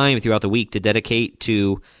much time throughout the week to dedicate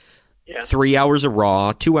to 3 hours of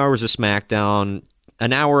Raw, 2 hours of SmackDown,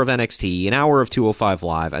 an hour of NXT, an hour of 205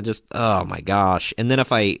 Live. Oh my gosh. And then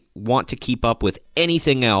if I want to keep up with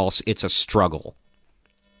anything else, it's a struggle.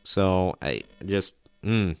 So I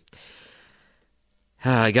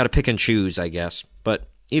got to pick and choose, I guess. But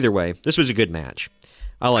either way, this was a good match.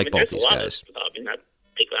 I like both these guys.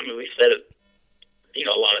 We said it,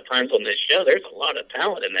 a lot of times on this show. There's a lot of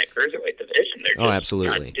talent in that Cruiserweight division. They're just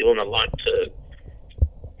absolutely not doing a lot to,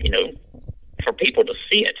 for people to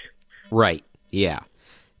see it. Right. Yeah.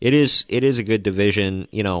 It is a good division.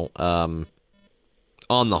 On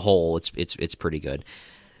the whole, it's pretty good.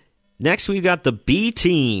 Next, we've got the B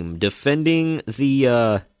team defending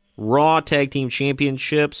the Raw Tag Team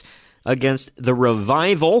Championships against the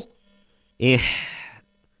Revival.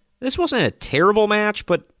 This wasn't a terrible match,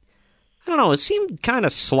 but I don't know, it seemed kind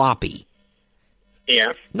of sloppy.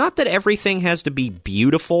 Yeah. Not that everything has to be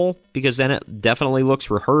beautiful, because then it definitely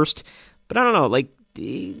looks rehearsed, but I don't know,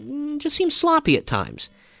 it just seems sloppy at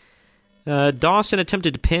times. Dawson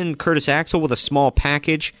attempted to pin Curtis Axel with a small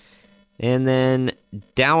package, and then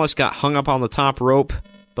Dallas got hung up on the top rope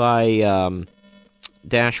by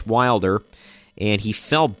Dash Wilder, and he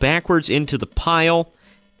fell backwards into the pile,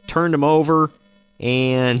 turned him over,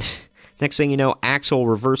 and next thing you know, Axel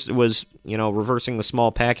reversing the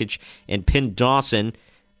small package and pinned Dawson.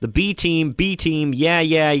 The B team,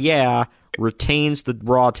 retains the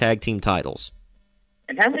Raw Tag Team titles.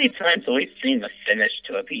 And how many times have we seen the finish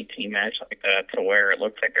to a B team match like that, to where it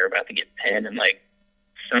looks like they're about to get pinned, and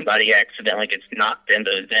somebody accidentally gets knocked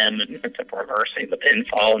into them and ends up reversing the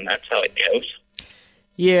pinfall, and that's how it goes.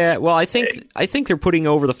 Yeah, well, I think they're putting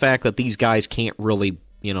over the fact that these guys can't really,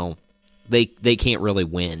 they can't really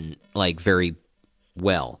win like very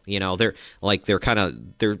well. They're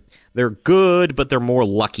good, but they're more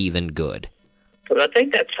lucky than good. Because I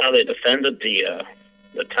think that's how they defended the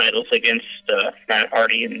titles against Matt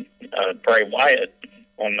Hardy and Bray Wyatt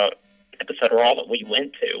on the episode of Raw that we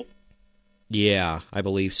went to. Yeah, I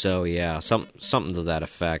believe so. Yeah, something to that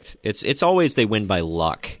effect. It's always they win by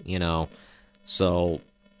luck, So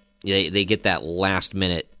they get that last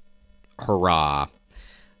minute hurrah.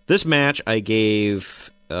 This match I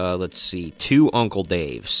gave 2 Uncle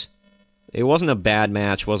Daves. It wasn't a bad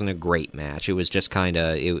match, wasn't a great match. It was just kind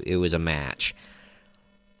of it was a match.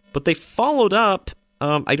 But they followed up.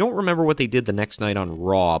 I don't remember what they did the next night on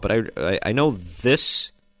Raw, but I know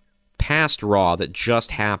this past Raw that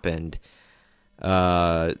just happened.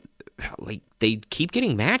 They keep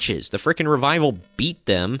getting matches. The frickin' Revival beat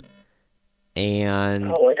them,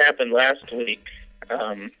 and it happened last week.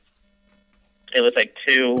 It was like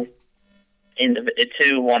two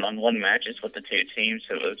one-on-one matches with the two teams.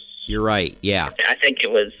 It was. You're right. Yeah, I think it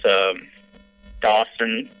was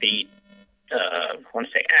Dawson beat I want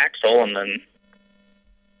to say Axel, and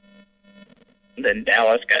then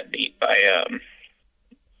Dallas got beat by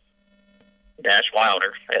Dash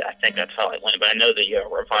Wilder. I think that's how it went, but I know the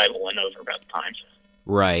Revival went over about times.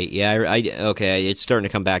 Right. Yeah. Okay. It's starting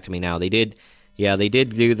to come back to me now. They did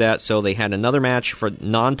do that. So they had another match for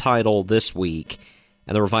non-title this week,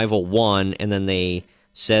 and the Revival won. And then they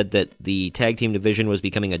said that the tag team division was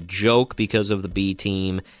becoming a joke because of the B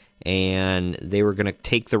team, and they were going to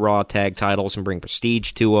take the Raw tag titles and bring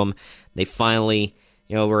prestige to them. They finally,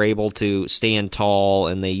 were able to stand tall,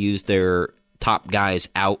 and they used their top guys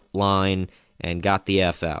outline and got the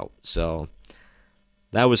F out. So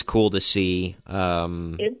that was cool to see. I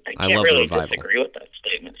love really the Revival. Disagree with that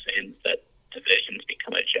statement, saying that divisions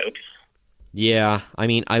become a joke. Yeah, I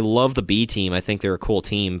mean, I love the B team. I think they're a cool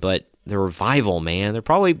team, but the Revival, man, they're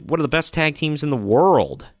probably one of the best tag teams in the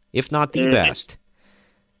world, if not the best.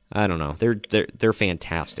 I don't know. They're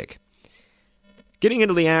fantastic. Getting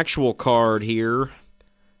into the actual card here,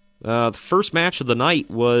 the first match of the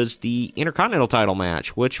night was the Intercontinental title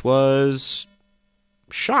match, which was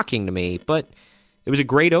shocking to me, but it was a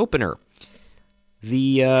great opener.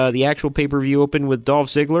 The actual pay-per-view opened with Dolph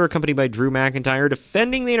Ziggler, accompanied by Drew McIntyre,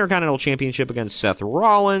 defending the Intercontinental Championship against Seth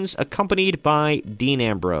Rollins, accompanied by Dean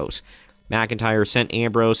Ambrose. McIntyre sent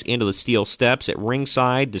Ambrose into the steel steps at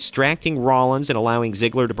ringside, distracting Rollins and allowing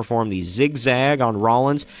Ziggler to perform the zigzag on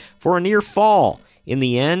Rollins for a near fall. In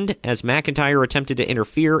the end, as McIntyre attempted to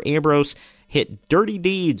interfere, Ambrose hit dirty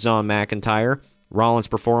deeds on McIntyre. Rollins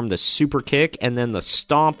performed the super kick and then the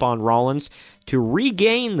stomp on Rollins to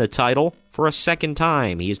regain the title for a second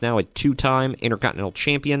time. He is now a 2-time Intercontinental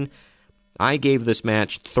Champion. I gave this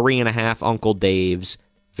match 3.5 Uncle Daves.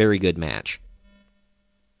 Very good match.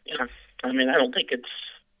 Yeah, I mean, I don't think it's...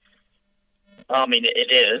 I mean,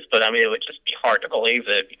 it is, but I mean, it would just be hard to believe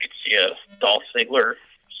that you could see a Dolph Ziggler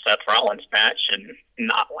Seth Rollins match and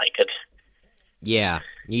not like it. Yeah,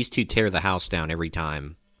 these two tear the house down every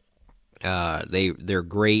time. They're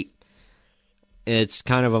great. It's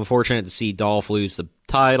kind of unfortunate to see Dolph lose the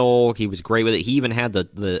title. He was great with it. He even had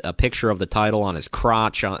a picture of the title on his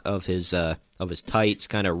crotch of his tights,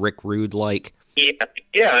 kind of Rick Rude like.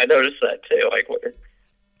 Yeah, I noticed that too.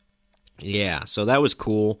 Yeah, so that was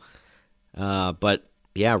cool. But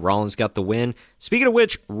yeah, Rollins got the win. Speaking of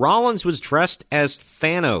which, Rollins was dressed as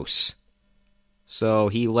Thanos. So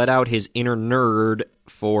he let out his inner nerd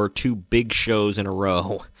for 2 big shows in a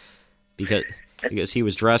row. Because he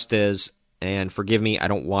was dressed as, and forgive me, I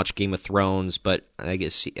don't watch Game of Thrones, but I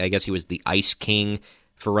guess he was the Ice King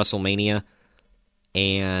for WrestleMania.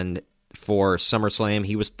 And for SummerSlam,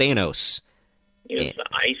 he was Thanos. He was the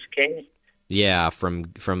Ice King? Yeah,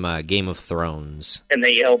 from Game of Thrones. And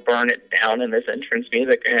they yell "Burn it down" in this entrance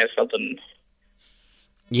music. It has something.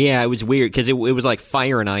 Yeah, it was weird because it was like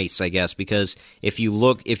fire and ice, I guess. Because if you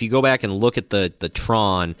go back and look at the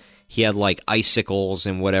Tron, he had like icicles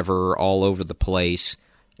and whatever all over the place,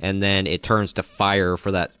 and then it turns to fire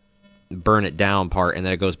for that "burn it down" part, and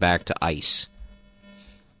then it goes back to ice.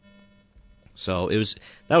 So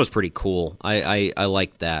that was pretty cool. I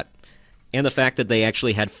liked that. And the fact that they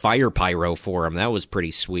actually had fire pyro for him, that was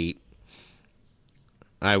pretty sweet.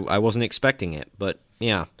 I wasn't expecting it, but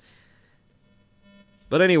yeah.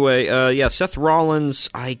 But anyway, Seth Rollins,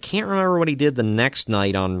 I can't remember what he did the next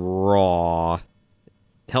night on Raw.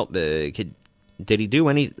 Did he do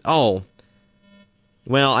any... Oh.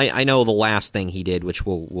 Well, I know the last thing he did, which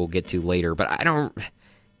we'll get to later, but I don't...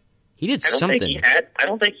 He did I don't something.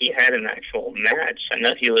 think he had an actual match. I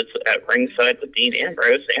know he was at ringside with Dean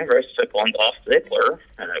Ambrose. Ambrose took one off Ziggler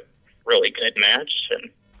in a really good match. And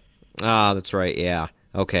that's right. Yeah.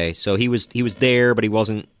 Okay. So he was there, but he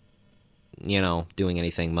wasn't, doing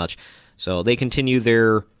anything much. So they continue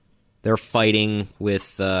their fighting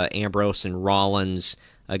with Ambrose and Rollins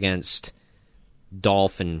against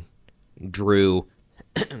Dolph and Drew,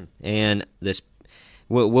 and this.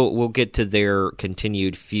 We'll get to their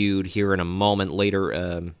continued feud here in a moment later,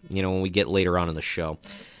 when we get later on in the show.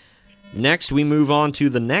 Next, we move on to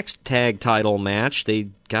the next tag title match. They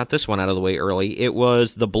got this one out of the way early. It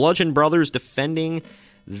was the Bludgeon Brothers defending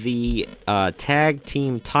the tag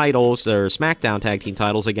team titles, or SmackDown tag team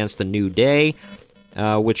titles, against the New Day,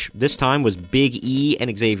 which this time was Big E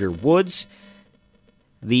and Xavier Woods.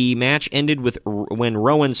 The match ended with when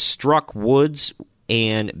Rowan struck Woods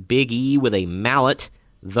and Big E with a mallet.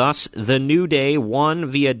 Thus, the New Day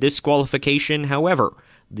won via disqualification. However,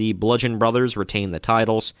 the Bludgeon Brothers retained the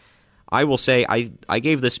titles. I will say I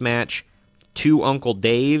gave this match 2 Uncle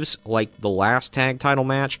Daves, like the last tag title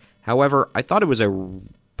match. However, I thought it was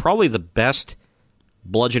probably the best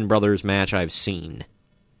Bludgeon Brothers match I've seen.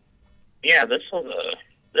 Yeah, this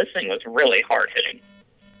thing was really hard hitting.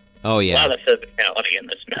 Oh yeah, a lot of physicality in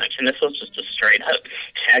this match, and this was just a straight up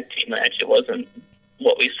tag team match. It wasn't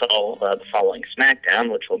what we saw the following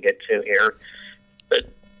SmackDown, which we'll get to here.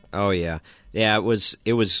 But oh yeah, it was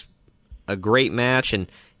a great match, and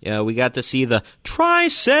we got to see the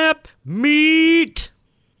tricep meet.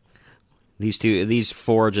 These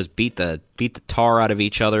four just beat the tar out of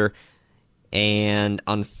each other, and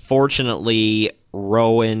unfortunately,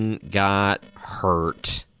 Rowan got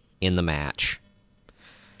hurt in the match.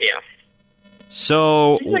 Yeah.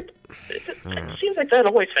 So it seems like that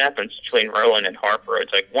always happens between Rowan and Harper.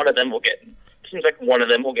 It's like one of them will get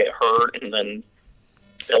hurt, and then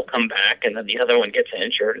they'll come back, and then the other one gets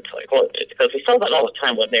injured. It's like, well, it's because we saw that all the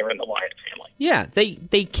time when they were in the Wyatt family. Yeah,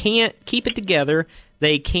 they can't keep it together.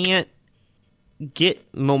 They can't get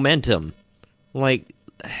momentum. Like,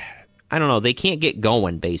 I don't know. They can't get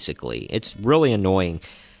going, basically. It's really annoying.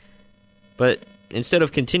 But instead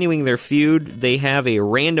of continuing their feud, they have a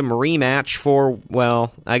random rematch for,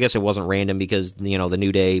 well, I guess it wasn't random because, the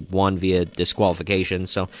New Day won via disqualification.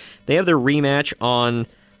 So they have their rematch on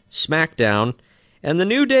SmackDown, and the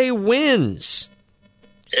New Day wins.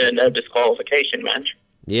 In a disqualification match.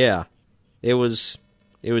 Yeah. It was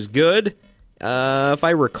good. If I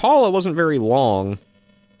recall, it wasn't very long.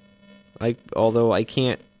 Although I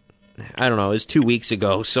don't know, it was 2 weeks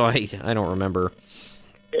ago, so I don't remember.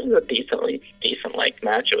 It was a decent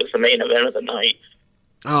match. It was the main event of the night.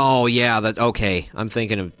 Oh, yeah, okay. I'm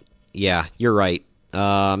thinking of, yeah, you're right.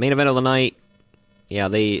 Main event of the night, yeah,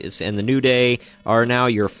 and the New Day are now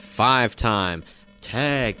your 5-time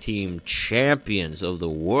tag team champions of the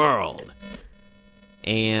world.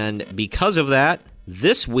 And because of that,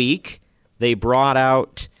 this week, they brought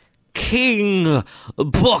out King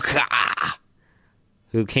Booker,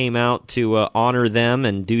 who came out to honor them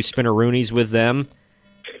and do spinneroonies with them.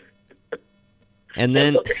 And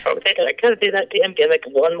then I gotta do that damn gimmick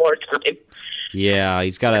one more time. Yeah,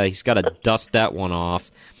 he's gotta dust that one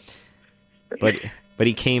off. But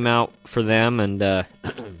he came out for them, and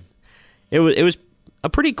it was a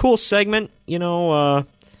pretty cool segment, doing the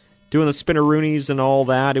spinneroonies and all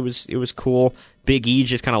that. It was cool. Big E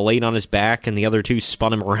just kind of laid on his back, and the other two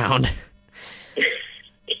spun him around.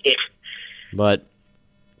 Yeah. But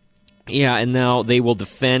yeah, and now they will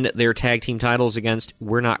defend their tag team titles against,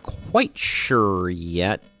 we're not quite sure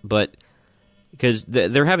yet, but because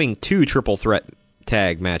they're having 2 triple threat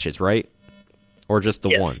tag matches, right? Or just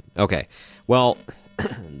the one? Okay. Well,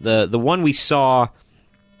 the one we saw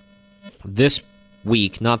this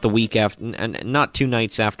week, not the week after, not 2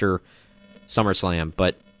 nights after SummerSlam,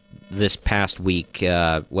 but this past week,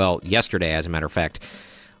 yesterday, as a matter of fact,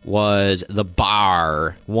 was the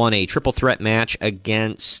Bar won a triple threat match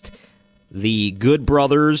against the Good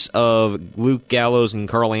Brothers of Luke Gallows and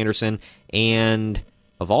Carl Anderson, and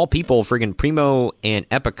of all people, friggin' Primo and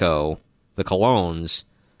Epico, the Colognes.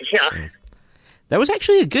 Yeah. That was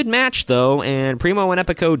actually a good match, though, and Primo and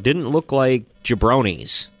Epico didn't look like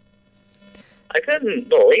jabronis. I couldn't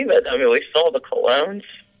believe it. I mean, we saw the Colognes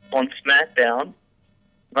on SmackDown.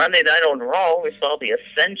 Monday night on Raw, we saw the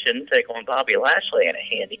Ascension take on Bobby Lashley in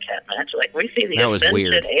a handicap match. Like, we see the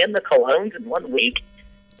Ascension and the Colognes in 1 week.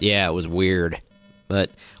 Yeah, it was weird. But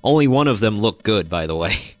only one of them looked good, by the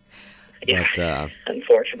way. Yeah, but,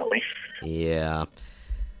 unfortunately. Yeah.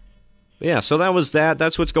 Yeah, so that was that.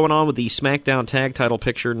 That's what's going on with the SmackDown tag title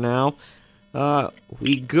picture now.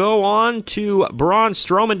 We go on to Braun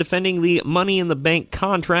Strowman defending the Money in the Bank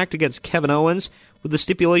contract against Kevin Owens, with the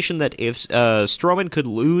stipulation that if Strowman could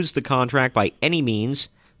lose the contract by any means,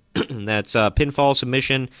 that's pinfall,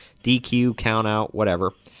 submission, DQ, countout,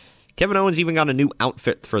 whatever. Kevin Owens even got a new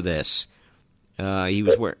outfit for this. He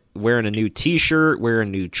was wearing a new T-shirt,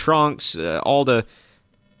 wearing new trunks, all the,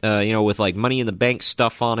 with like Money in the Bank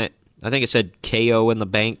stuff on it. I think it said KO in the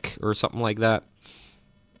Bank or something like that.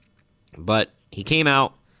 But he came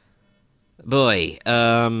out. Boy, you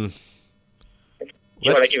want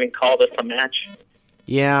to even call this a match?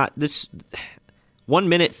 Yeah, this 1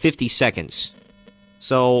 minute 50 seconds.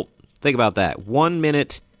 So think about that. 1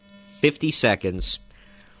 minute 50 seconds.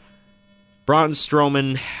 Braun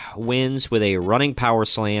Strowman wins with a running power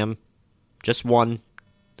slam. Just one.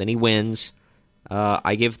 Then he wins.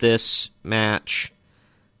 I give this match,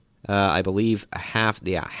 I believe, half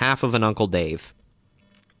of an Uncle Dave.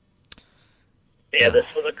 Yeah, this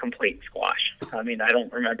was a complete squash. I mean, I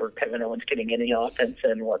don't remember Kevin Owens getting any offense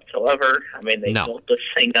in whatsoever. I mean, they built this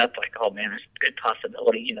thing up like, oh man, there's a good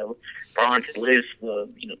possibility. Braun could lose the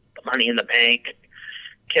Money in the Bank.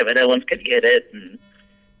 Kevin Owens could get it, and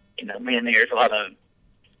man, there's a lot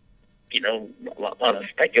of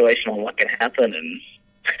speculation on what could happen, and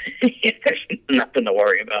there's nothing to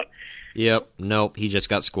worry about. Yep, nope, he just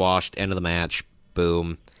got squashed. End of the match.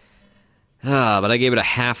 Boom. But I gave it a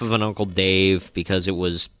half of an Uncle Dave because it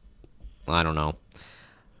was, I don't know.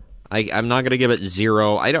 I'm not gonna give it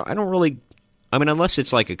 0. I don't really. I mean, unless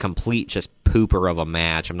it's like a complete just pooper of a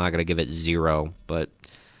match, I'm not gonna give it 0. But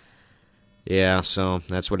yeah, so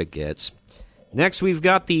that's what it gets. Next, we've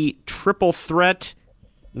got the triple threat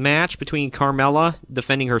match between Carmella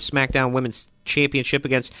defending her SmackDown Women's Championship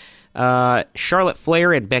against Charlotte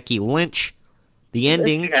Flair and Becky Lynch. The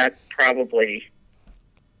ending. This match probably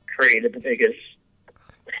created the biggest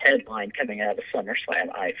headline coming out of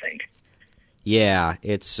SummerSlam, I think. Yeah,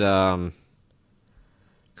 it's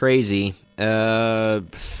crazy.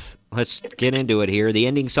 Let's get into it here. The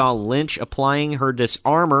ending saw Lynch applying her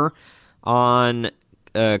disarmor on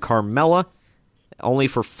Carmella, only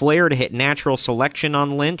for Flair to hit natural selection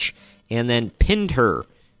on Lynch, and then pinned her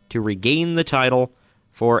to regain the title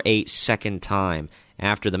for a second time.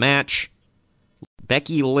 After the match,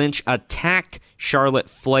 Becky Lynch attacked Charlotte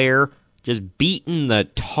Flair, just beating the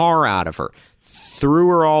tar out of her. Threw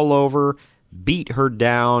her all over, beat her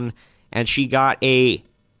down, and she got a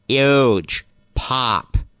huge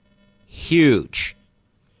pop. Huge.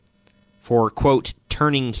 For, quote,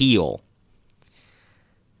 turning heel.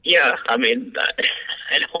 Yeah, I mean,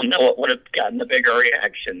 I don't know what would have gotten the bigger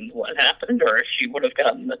reaction, what happened, or if she would have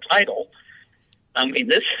gotten the title. I mean,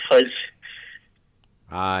 this was...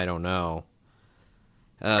 I don't know.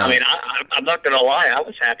 I mean, I'm not going to lie, I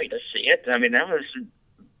was happy to see it. I mean, that was...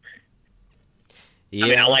 Yeah. I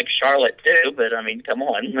mean, I like Charlotte too, but I mean, come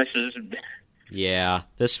on, this is... Yeah,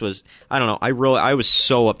 this was... I don't know, I was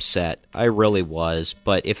so upset. I really was.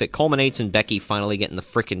 But if it culminates in Becky finally getting the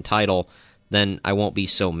frickin' title, then I won't be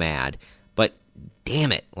so mad. But,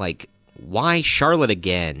 damn it, like, why Charlotte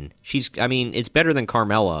again? I mean, it's better than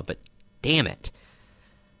Carmella, but damn it.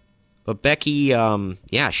 But Becky,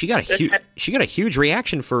 she got a huge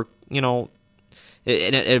reaction for,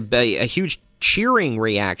 a huge cheering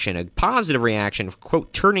reaction, a positive reaction,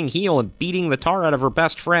 quote, turning heel and beating the tar out of her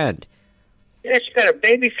best friend. Yeah, she got a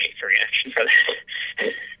babyface reaction for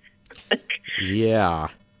that. Yeah.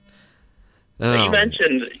 So you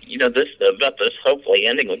mentioned, about this hopefully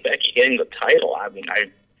ending with Becky getting the title. I mean,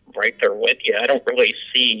 I'm right there with you. I don't really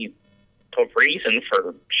see a reason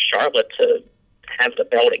for Charlotte to have the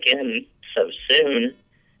belt again so soon.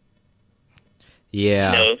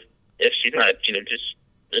 Yeah. If she's not,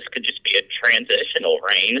 this could just be a transitional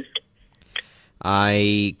reign.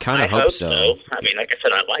 I kind of hope so. I mean, like I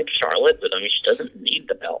said, I like Charlotte, but I mean, she doesn't need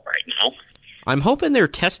the belt right now. I'm hoping they're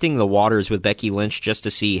testing the waters with Becky Lynch just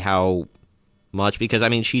to see how much, because I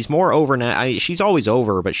mean, she's more over now. She's always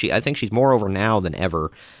over, but I think she's more over now than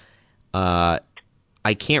ever. I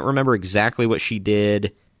can't remember exactly what she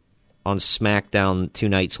did on SmackDown 2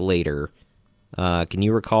 nights later. Can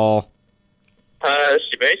you recall?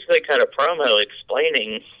 She basically cut a promo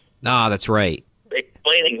explaining. Ah, that's right.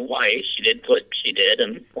 Explaining why she did what she did,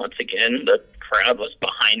 and once again, the crowd was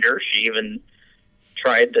behind her. She even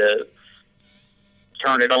tried to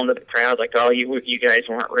turn it on to the crowd, like, oh, you guys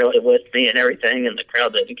weren't really with me and everything, and the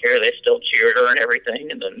crowd didn't care. They still cheered her and everything,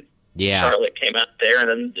 and then Charlotte came out there, and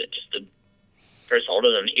then it just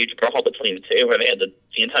resulted in a huge brawl between the two, where they had the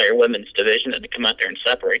entire women's division had to come out there and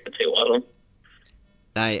separate the two of them.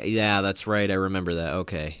 Yeah, that's right. I remember that.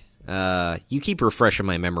 Okay. You keep refreshing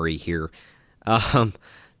my memory here.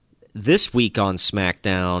 this week on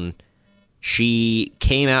SmackDown, she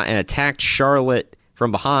came out and attacked Charlotte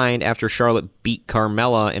from behind after Charlotte beat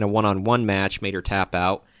Carmella in a one-on-one match, made her tap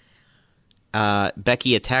out.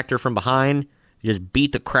 Becky attacked her from behind, just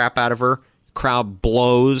beat the crap out of her. Crowd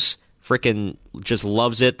blows, freaking just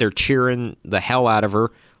loves it. They're cheering the hell out of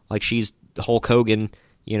her like she's Hulk Hogan,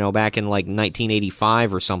 back in like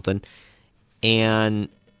 1985 or something. And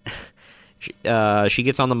she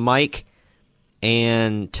gets on the mic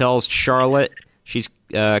and tells Charlotte she's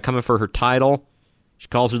coming for her title. She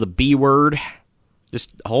calls her the B word. Just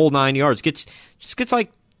whole 9 yards. Gets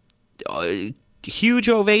like a huge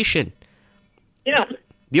ovation. Yeah.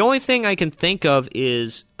 The only thing I can think of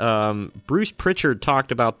is Bruce Pritchard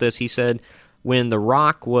talked about this. He said when The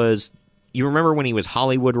Rock was, you remember when he was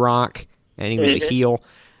Hollywood Rock and he was a heel,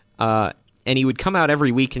 and he would come out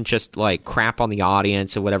every week and just like crap on the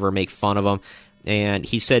audience or whatever, make fun of them. And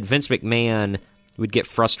he said Vince McMahon would get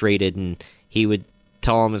frustrated and he would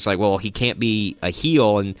tell him, it's like, well, he can't be a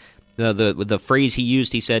heel. And the phrase he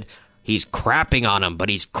used, he said, he's crapping on him, but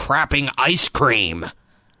he's crapping ice cream.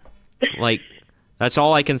 Like, that's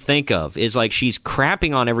all I can think of, is like she's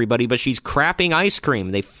crapping on everybody, but she's crapping ice cream.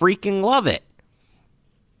 They freaking love it.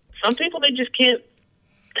 Some people, they just can't,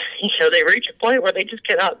 they reach a point where they just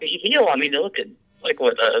cannot be heel. I mean, look at, like,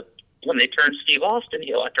 when they turned Steve Austin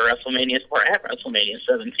heel after WrestleMania, or at WrestleMania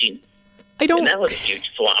 17. And that was a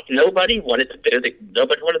huge flop. Nobody wanted to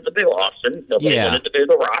boo Austin. Nobody wanted to boo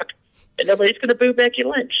The Rock. And nobody's going to boo Becky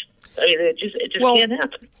Lynch. I mean, it just can't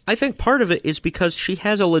happen. I think part of it is because she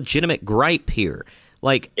has a legitimate gripe here.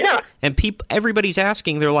 Like, and everybody's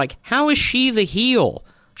asking, they're like, how is she the heel?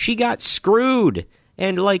 She got screwed.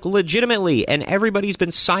 And, like, legitimately. And everybody's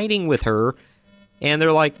been siding with her. And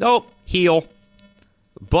they're like, nope, heel.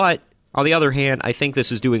 But, on the other hand, I think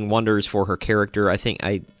this is doing wonders for her character. I think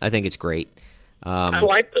it's great. I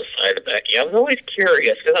like this side of Becky. I was always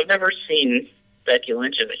curious, because I've never seen Becky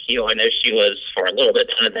Lynch as a heel. I know she was for a little bit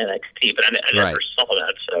on NXT, but I never saw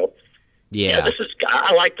that. So, yeah,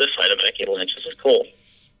 I like this side of Becky Lynch. This is cool.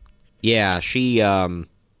 Yeah, she's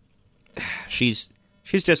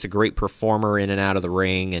just a great performer in and out of the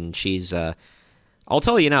ring, and she's. I'll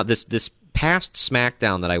tell you now, this past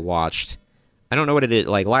SmackDown that I watched, I don't know what it is.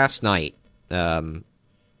 Like last night, that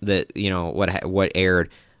what aired,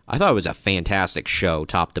 I thought it was a fantastic show,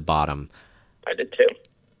 top to bottom. I did too.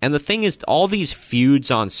 And the thing is, all these feuds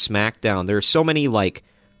on SmackDown, there are so many, like,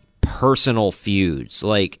 personal feuds.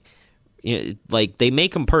 Like they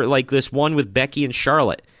make them, like this one with Becky and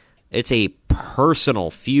Charlotte. It's a personal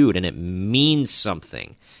feud, and it means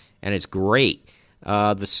something. And it's great.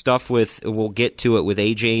 The stuff we'll get to it with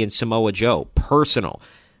AJ and Samoa Joe, personal.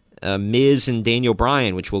 Miz and Daniel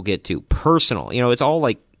Bryan, which we'll get to, personal. It's all,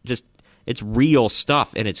 like, just, it's real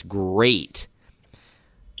stuff, and it's great.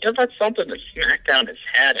 That's something that SmackDown has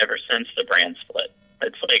had ever since the brand split.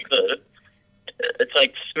 It's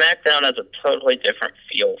like SmackDown has a totally different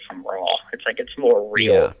feel from Raw. It's like it's more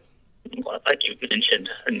real, like you mentioned,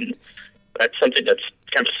 and that's something that's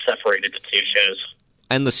kind of separated the two shows.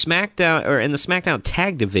 And the SmackDown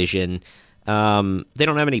tag division, they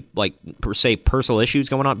don't have any, like, per se personal issues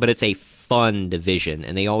going on, but it's a fun division,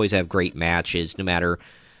 and they always have great matches, no matter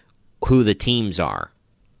who the teams are.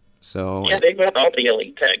 So yeah, they've got all the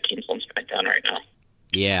elite tag teams on SmackDown right now.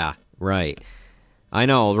 Yeah, right. I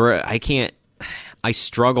know. I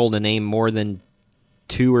struggle to name more than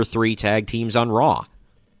 2 or 3 tag teams on Raw,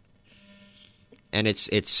 and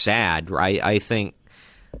it's sad. I think,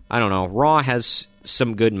 I don't know. Raw has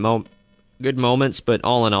some good moments, but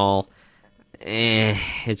all in all,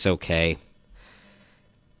 it's okay.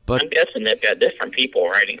 But I'm guessing they've got different people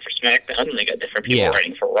writing for SmackDown, and they got different people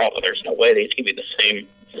writing for Raw. There's no way these can be the same.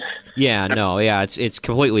 It's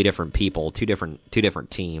completely different people, two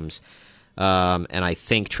different teams, and I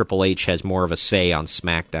think Triple H has more of a say on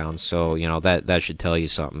SmackDown, so that should tell you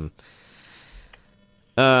something.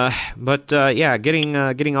 Getting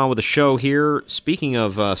on with the show here. Speaking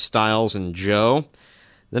of Styles and Joe,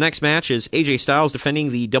 the next match is AJ Styles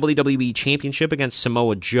defending the WWE Championship against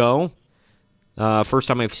Samoa Joe. First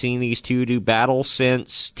time I've seen these two do battle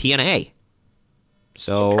since TNA.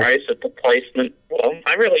 So surprised at the placement. Well,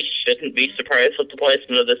 I really shouldn't be surprised at the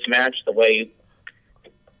placement of this match. The way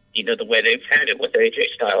they've had it with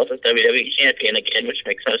AJ Styles as WWE Champion again, which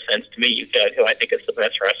makes no sense to me. You've got who I think is the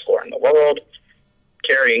best wrestler in the world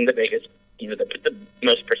carrying the biggest, the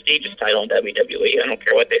most prestigious title in WWE. I don't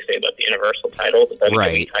care what they say about the Universal title. The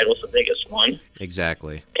WWE title is the biggest one.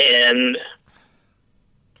 Exactly. And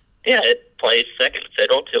yeah, it plays second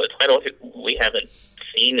fiddle to a title we haven't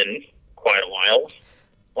seen in quite a while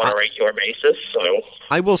on a regular basis. So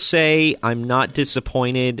I will say I'm not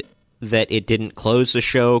disappointed that it didn't close the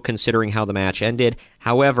show considering how the match ended.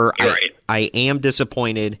 However, Right. I am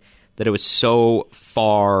disappointed that it was so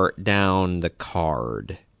far down the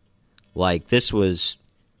card. Like, this was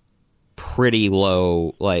pretty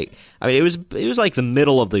low. Like, I mean, it was like the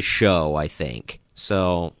middle of the show, I think.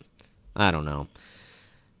 So, I don't know.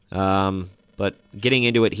 But getting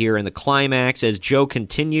into it here in the climax, as Joe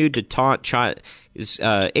continued to taunt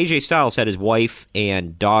AJ Styles had his wife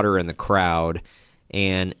and daughter in the crowd,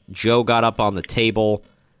 and Joe got up on the table,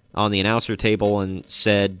 on the announcer table, and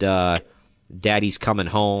said, Daddy's coming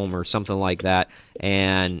home, or something like that,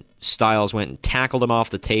 and Styles went and tackled him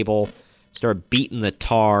off the table, started beating the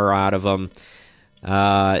tar out of him,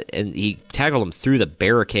 and he tackled him through the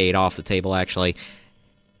barricade off the table, actually.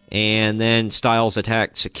 And then Styles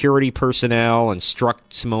attacked security personnel and struck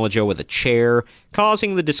Samoa Joe with a chair,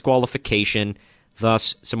 causing the disqualification.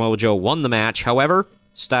 Thus, Samoa Joe won the match. However,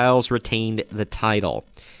 Styles retained the title.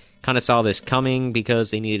 Kind of saw this coming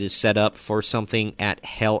because they needed to set up for something at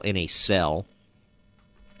Hell in a Cell.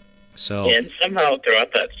 So, and somehow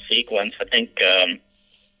throughout that sequence, I think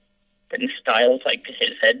didn't Styles, like,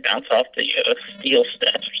 his head bounce off the steel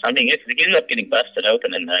steps or something? He ended up getting busted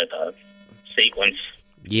open in that sequence.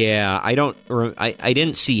 yeah, I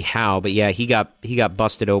didn't see how, but yeah, he got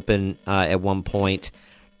busted open at one point,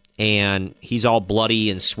 and he's all bloody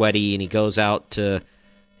and sweaty, and he goes out to.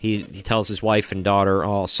 He tells his wife and daughter,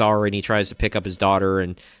 "Oh, sorry," and he tries to pick up his daughter,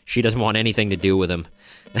 and she doesn't want anything to do with him.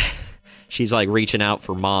 She's like reaching out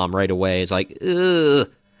for mom right away. It's like, ugh.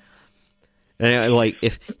 And like,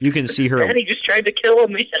 if you can see her, Daddy just tried to kill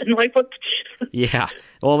him. And like, what? Yeah.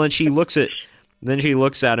 Well, then she looks at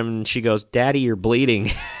him and she goes, "Daddy, you're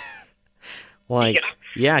bleeding." Like,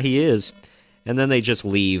 yeah, he is. And then they just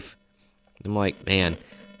leave. I'm like, man.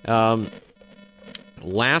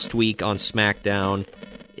 Last week on SmackDown,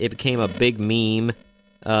 it became a big meme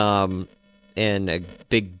and a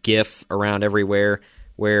big gif around everywhere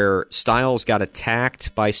where Styles got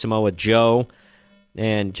attacked by Samoa Joe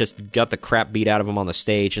and just got the crap beat out of him on the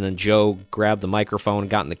stage, and then Joe grabbed the microphone and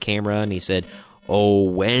got in the camera, and he said, "Oh,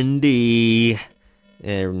 Wendy,"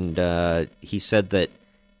 and he said that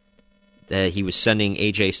he was sending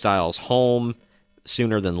AJ Styles home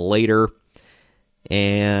sooner than later,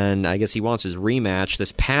 and I guess he wants his rematch.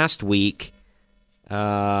 This past week,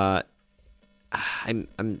 I'm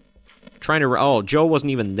trying to. Oh, Joe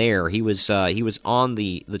wasn't even there. He was on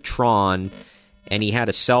the Tron, and he had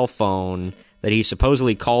a cell phone that he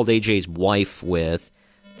supposedly called AJ's wife with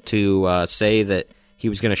to say that he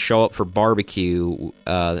was going to show up for barbecue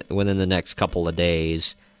within the next couple of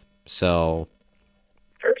days. So,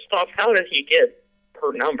 First off, how did he get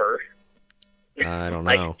her number? I don't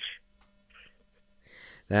know.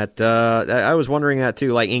 That I was wondering that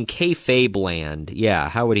too. Like in kayfabe land, yeah,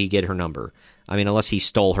 how would he get her number? I mean, unless he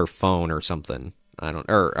stole her phone or something. I don't,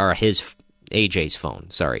 or his AJ's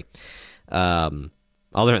phone. Sorry.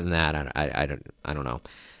 Other than that, I don't know.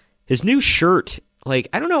 His new shirt, like,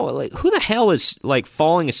 I don't know, like, who the hell is like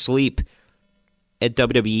falling asleep at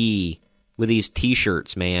WWE with these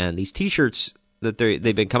T-shirts, man? These T-shirts that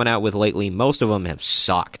they've been coming out with lately, most of them have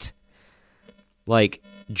sucked. Like,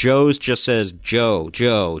 Joe's just says Joe.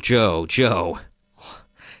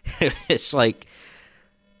 It's like,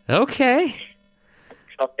 okay.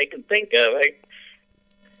 That's all they can think of. Like,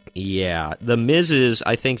 yeah, the Miz's,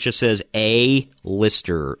 I think, just says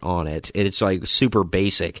A-lister on it. It's like super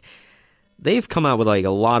basic. They've come out with like a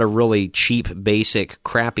lot of really cheap, basic,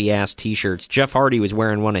 crappy-ass T-shirts. Jeff Hardy was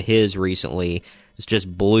wearing one of his recently. It's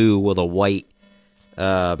just blue with a white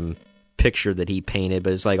picture that he painted,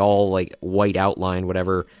 but it's like all like white outline,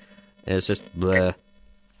 whatever. And it's just bleh.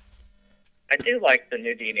 I do like the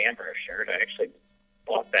new Dean Ambrose shirt. I actually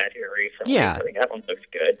bought that here recently. Yeah. I think that one looks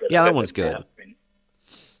good. But Yeah, that one's good.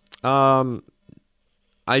 I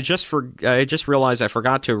just realized I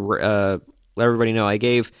forgot to let everybody know I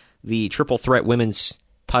gave the Triple Threat Women's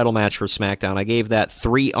title match for SmackDown. I gave that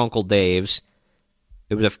 3 Uncle Daves.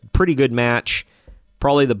 It was a pretty good match.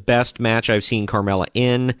 Probably the best match I've seen Carmella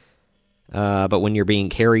in. But when you're being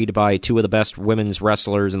carried by 2 of the best women's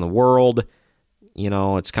wrestlers in the world, you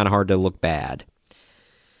know, it's kind of hard to look bad.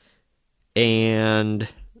 And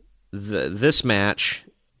this match,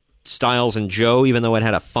 Styles and Joe, even though it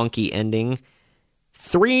had a funky ending,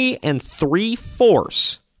 3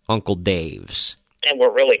 3/4 Uncle Daves. And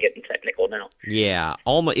we're really getting technical now. Yeah,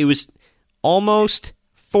 it was almost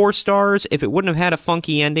 4 stars if it wouldn't have had a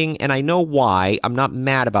funky ending, and I know why. I'm not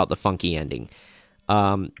mad about the funky ending.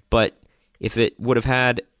 But if it would have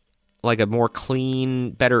had like a more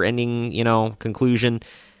clean, better ending, you know, conclusion,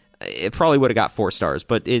 it probably would have got 4 stars.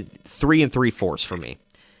 But 3 3/4 for me.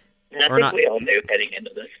 And I think we all knew heading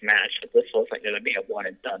into this match that this wasn't going to be a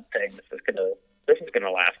one-and-done thing. This is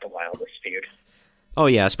gonna last a while, this feud. Oh,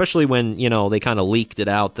 yeah, especially when, they kind of leaked it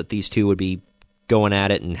out that these two would be going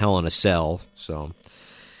at it in Hell in a Cell. So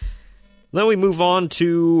then we move on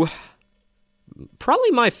to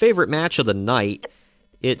probably my favorite match of the night.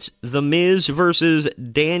 It's The Miz versus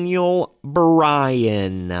Daniel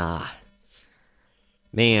Bryan.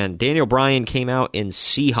 Man, Daniel Bryan came out in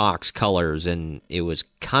Seahawks colors, and it was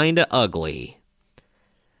kind of ugly.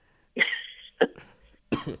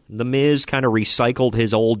 The Miz kind of recycled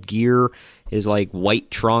his old gear, his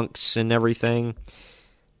white trunks and everything.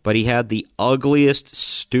 But he had the ugliest,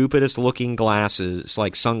 stupidest looking glasses,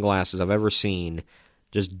 like sunglasses I've ever seen.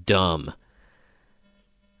 Just dumb.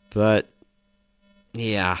 But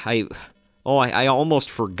yeah, I almost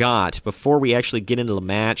forgot, before we actually get into the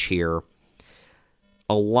match here,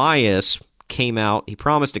 Elias came out, he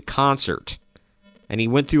promised a concert, and he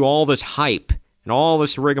went through all this hype and all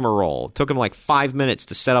this rigmarole. It took him 5 minutes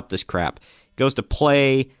to set up this crap. He goes to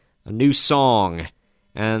play a new song,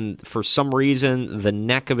 and for some reason, the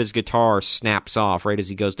neck of his guitar snaps off right as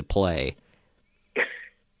he goes to play.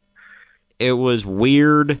 It was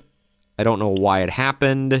weird. I don't know why it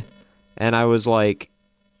happened. And I was like,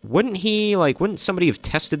 wouldn't somebody have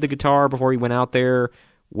tested the guitar before he went out there?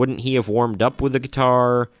 Wouldn't he have warmed up with the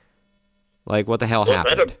guitar? What the hell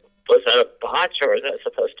happened? Was that a botch, or was that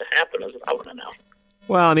supposed to happen? I want to know.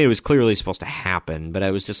 Well, I mean, it was clearly supposed to happen, but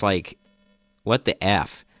I was just like, what the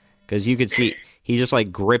F? Because you could see, he just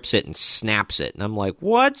grips it and snaps it. And I'm like,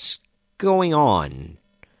 what's going on?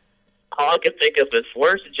 All I can think of is,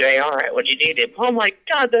 where's JR at when you need him? Oh my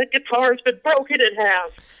God, that guitar's been broken in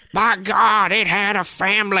half. My God, it had a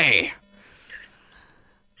family.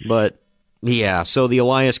 But, yeah, so the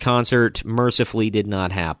Elias concert mercifully did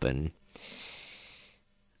not happen.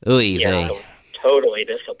 Oy I vey. was totally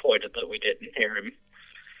disappointed that we didn't hear him.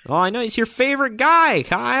 Oh, I know, he's your favorite guy,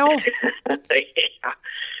 Kyle. Yeah.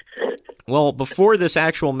 Well, before this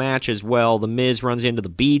actual match as well, The Miz runs into the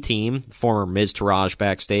B team, former Miz Taraj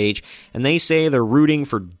backstage, and they say they're rooting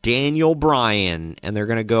for Daniel Bryan, and they're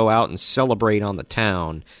going to go out and celebrate on the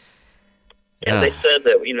town. Yeah, they said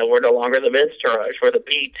that, we're no longer the Miz Taraj, we're the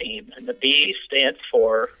B team, and the B stands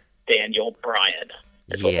for Daniel Bryan.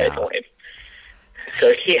 That's what they told him.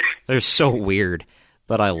 So, yeah. They're so weird,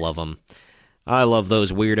 but I love them. I love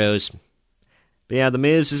those weirdos. But yeah, The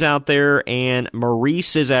Miz is out there, and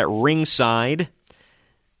Maurice is at ringside.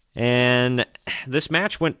 And this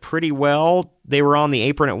match went pretty well. They were on the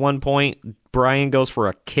apron at one point. Bryan goes for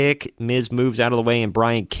a kick. Miz moves out of the way, and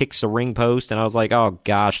Bryan kicks the ring post. And I was like, oh,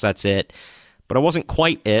 gosh, that's it. But it wasn't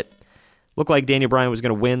quite it. Looked like Daniel Bryan was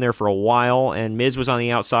going to win there for a while, and Miz was on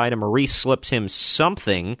the outside, and Maurice slips him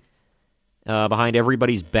something behind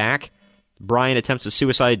everybody's back. Bryan attempts a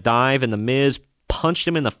suicide dive, and The Miz punched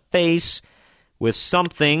him in the face with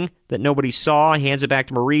something that nobody saw. He hands it back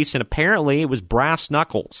to Maurice, and apparently it was brass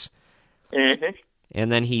knuckles. Mm-hmm.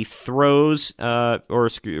 And then he throws, or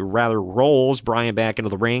rather rolls, Bryan back into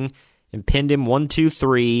the ring and pinned him 1, 2,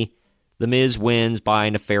 3. The Miz wins by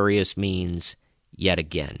nefarious means yet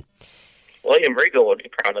again. William Regal would be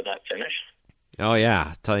proud of that finish. Oh,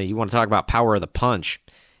 yeah. Tell you want to talk about power of the punch.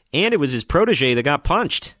 And it was his protege that got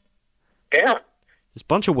punched. Yeah. There's a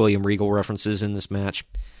bunch of William Regal references in this match.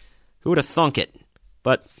 Who would have thunk it?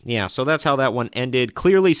 But, yeah, so that's how that one ended.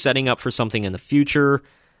 Clearly setting up for something in the future.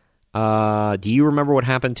 Do you remember what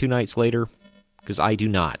happened 2 nights later? Because I do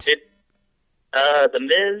not. The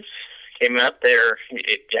Miz came out there.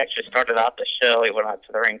 He actually started out the show. He went out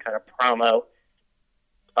to the ring, kind of promo.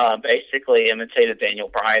 Basically imitated Daniel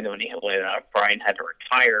Bryan when he went out. Bryan had to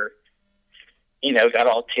retire. Got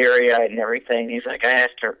all teary-eyed and everything. He's like, I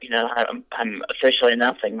asked her, I'm officially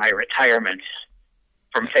announcing my retirement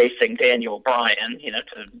from facing Daniel Bryan,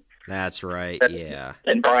 That's right, yeah.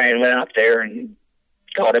 And Bryan went out there and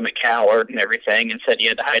called him a coward and everything and said you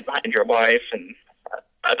had to hide behind your wife. And,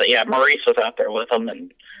 Maurice was out there with him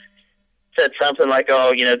and said something like,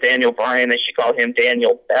 Daniel Bryan, they should call him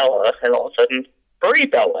Daniel Bella. And all of a sudden, Brie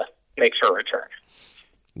Bella makes her return.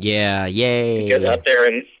 Yeah, yay. He goes out there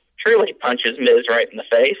and truly punches Miz right in the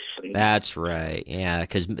face. That's right, yeah,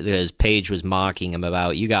 because Paige was mocking him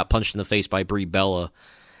about, you got punched in the face by Brie Bella.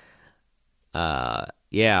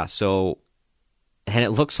 Yeah, so, and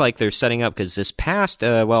it looks like they're setting up, because this past,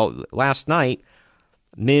 last night,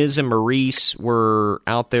 Miz and Maurice were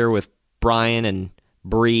out there with Bryan and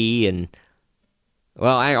Brie, and,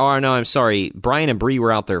 I'm sorry, Bryan and Brie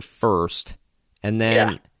were out there first, and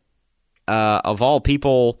then, of all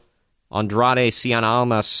people, Andrade Cien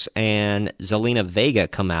Almas and Zelina Vega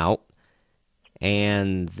come out,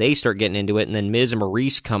 and they start getting into it, and then Miz and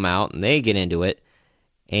Maurice come out, and they get into it,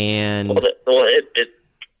 and...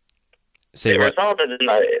 It resulted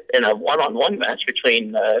in a one-on-one match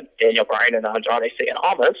between Daniel Bryan and Andrade Cien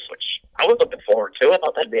Almas, which I was looking forward to. I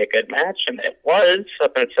thought that'd be a good match, and it was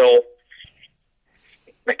up until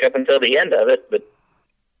the end of it. But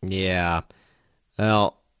yeah,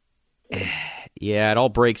 well, yeah, it all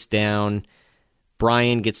breaks down.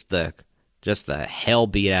 Bryan gets the hell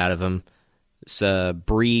beat out of him. So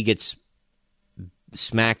Bree gets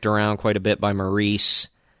smacked around quite a bit by Maurice,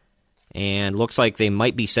 and looks like they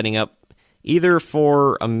might be setting up either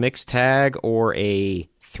for a mixed tag or a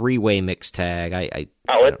three-way mixed tag. It's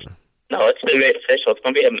been made official. It's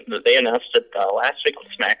going to be they announced it last week on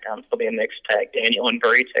SmackDown. It's going to be a mixed tag. Daniel and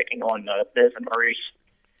Brie taking on Miz and Maurice.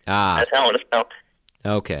 That's how it felt.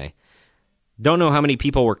 Okay. Don't know how many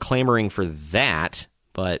people were clamoring for that,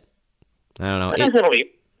 but I don't know. I don't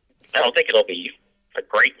think it'll be a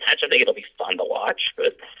great match. I think it'll be fun to watch.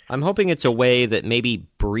 But I'm hoping it's a way that maybe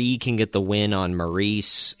Brie can get the win on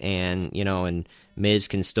Maurice, and and Miz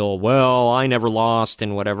can still, I never lost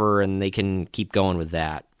and whatever, and they can keep going with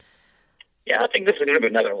that. Yeah, I think this is going to be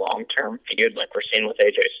another long-term feud like we're seeing with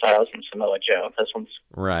AJ Styles and Samoa Joe. This one's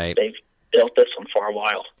right. They've built this one for a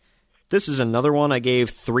while. This is another one I gave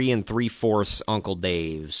 3 3/4 Uncle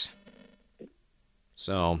Dave's.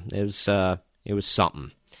 So it was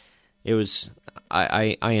something. It was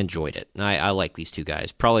I enjoyed it. I like these two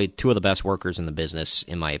guys. Probably two of the best workers in the business,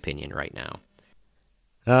 in my opinion, right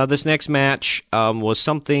now. This next match was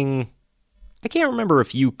something I can't remember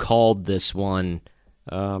if you called this one.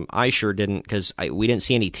 I sure didn't, because we didn't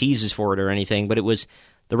see any teases for it or anything, but it was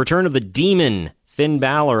the return of the Demon, Finn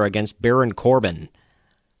Balor, against Baron Corbin.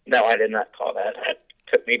 No, I did not call that. That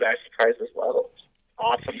took me by surprise as well. It was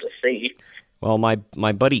awesome to see. Well, my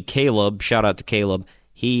buddy Caleb, shout out to Caleb,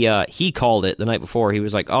 he called it the night before. He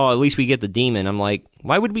was like, at least we get the Demon. I'm like,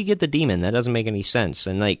 why would we get the Demon? That doesn't make any sense.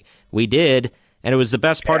 And we did, and it was the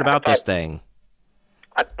best part about this thing.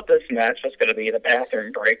 I thought this match was going to be the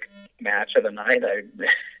bathroom break match of the night. I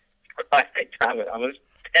was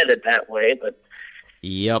headed that way, but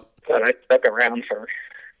I stuck around for.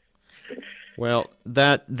 Well,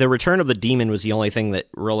 the return of the Demon was the only thing that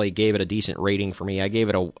really gave it a decent rating for me. I gave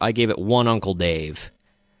it 1 Uncle Dave.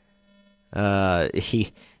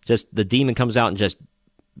 The Demon comes out and just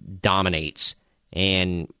dominates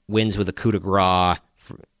and wins with a coup de grace,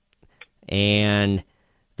 and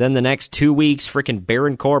then the next 2 weeks, freaking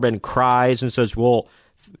Baron Corbin cries and says,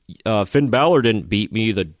 Finn Balor didn't beat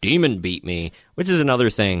me, the Demon beat me, which is another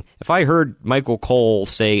thing. If I heard Michael Cole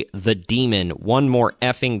say the Demon one more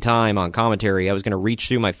effing time on commentary, I was going to reach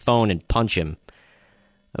through my phone and punch him.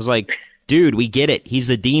 I was like, dude, we get it. He's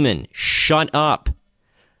the Demon. Shut up.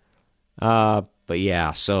 And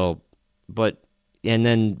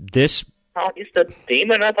then this... Oh, he's the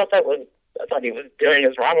Demon? I thought he was doing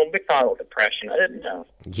his Ronald McDonald impression. I didn't know.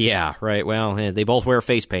 Yeah, right. Well, they both wear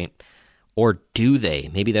face paint. Or do they?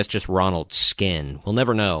 Maybe that's just Ronald's skin. We'll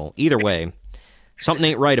never know. Either way, something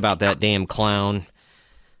ain't right about that damn clown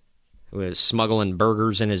who is smuggling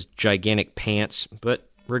burgers in his gigantic pants. But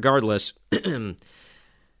regardless,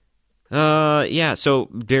 so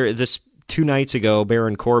this 2 nights ago,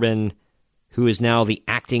 Baron Corbin, who is now the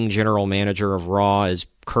acting general manager of Raw, as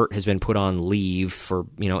Kurt has been put on leave for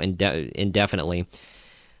indefinitely.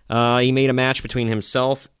 He made a match between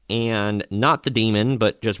himself and not the Demon,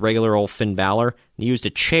 but just regular old Finn Balor. He used a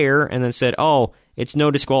chair and then said, it's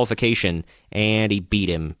no disqualification, and he beat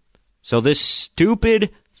him. So this stupid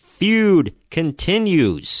feud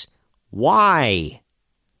continues. Why?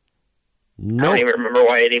 I don't even remember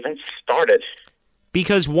why it even started.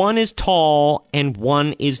 Because one is tall and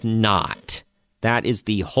one is not. That is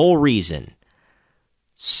the whole reason.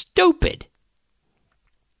 Stupid.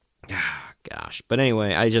 Gosh. But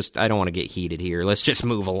anyway, I don't want to get heated here. Let's just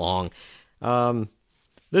move along.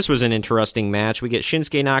 This was an interesting match. We get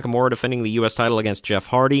Shinsuke Nakamura defending the U.S. title against Jeff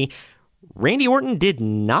Hardy. Randy Orton did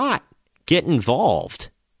not get involved.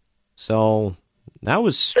 So, that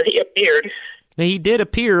was... But he appeared. He did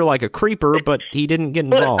appear like a creeper, but he didn't get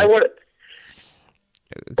involved. We'll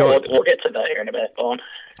get to that here in a minute, Vaughn.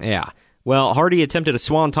 Yeah. Well, Hardy attempted a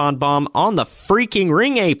swanton bomb on the freaking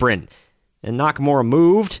ring apron, and Nakamura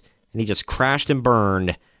moved, and he just crashed and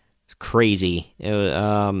burned. It's crazy.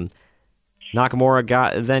 Nakamura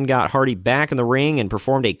got Hardy back in the ring and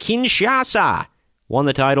performed a Kinshasa. Won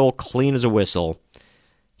the title clean as a whistle.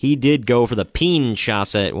 He did go for the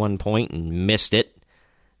Pinshasa at one point and missed it.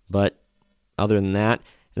 But other than that,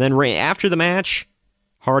 and then right after the match,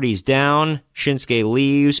 Hardy's down, Shinsuke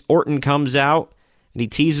leaves, Orton comes out, and he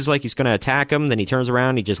teases like he's going to attack him, then he turns around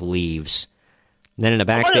and he just leaves. And then in the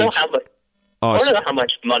backstage... I want to know how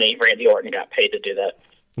much money Randy Orton got paid to do that.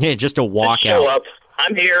 Yeah, just to walk show out. Up.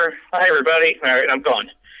 I'm here. Hi, everybody. All right, I'm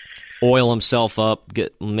gone. Oil himself up,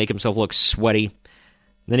 make himself look sweaty.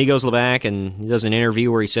 Then he goes to the back and he does an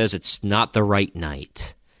interview where he says it's not the right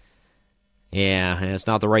night. Yeah, and it's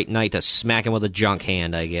not the right night to smack him with a junk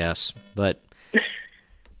hand, I guess. But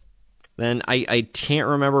then I can't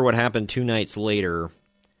remember what happened 2 nights later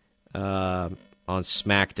on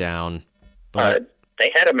SmackDown. But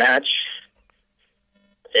they had a match.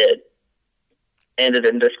 It ended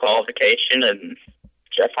in disqualification, and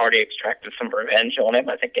Jeff Hardy extracted some revenge on him.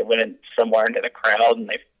 I think they went in somewhere into the crowd, and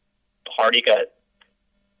Hardy got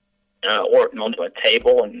Orton onto a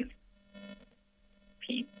table, and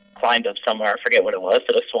he climbed up somewhere. I forget what it was.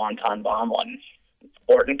 Did a swanton bomb on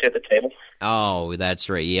Orton to the table. Oh, that's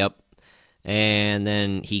right. Yep. And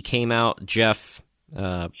then he came out. Jeff,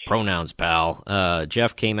 pronouns pal.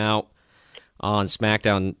 Jeff came out on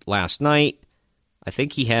SmackDown last night. I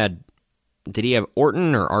think he had. Did he have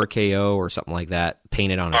Orton or RKO or something like that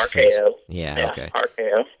painted on his face? RKO. Yeah. Okay.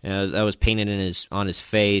 RKO. Yeah, that was painted on his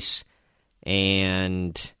face,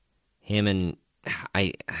 and him and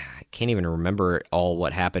I can't even remember all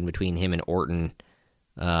what happened between him and Orton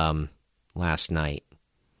last night.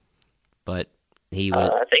 But he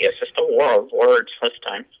was. I think it's just a war of words this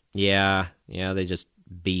time. Yeah, they just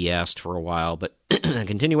BS'd for a while, but a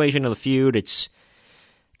continuation of the feud. It's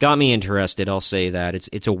got me interested. I'll say that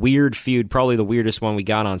it's a weird feud, probably the weirdest one we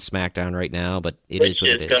got on SmackDown right now. But it is what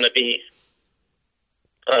it is. Which is going to be.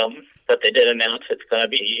 But they did announce it's going to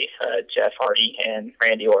be Jeff Hardy and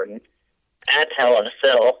Randy Orton at Hell in a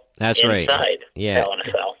Cell. That's right. Yeah, Hell in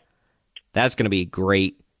a Cell. That's going to be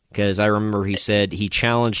great because I remember he said he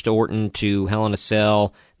challenged Orton to Hell in a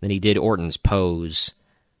Cell, then he did Orton's pose,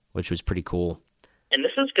 which was pretty cool. And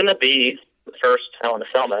this is going to be the first Hell in a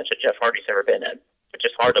Cell match that Jeff Hardy's ever been in, which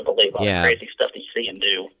is hard to believe, all the crazy stuff that you see him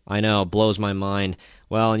do. I know, it blows my mind.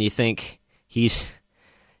 Well, and you think his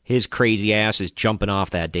crazy ass is jumping off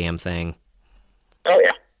that damn thing. Oh,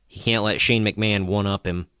 yeah. He can't let Shane McMahon one-up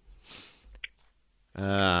him.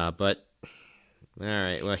 But, all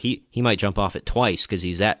right, well, he might jump off it twice because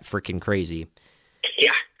he's that freaking crazy.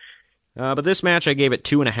 Yeah. But this match, I gave it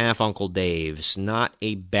 2.5 Uncle Daves. Not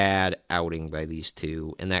a bad outing by these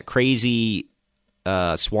two. And that crazy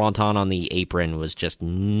swanton on the apron was just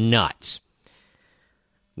nuts.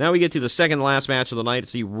 Now we get to the second to last match of the night.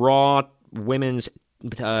 It's the Raw Women's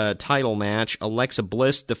title match. Alexa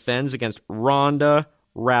Bliss defends against Ronda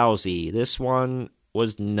Rousey. This one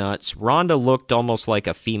was nuts. Ronda looked almost like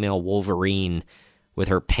a female Wolverine with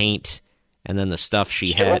her paint and then the stuff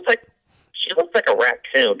she had. She looked like a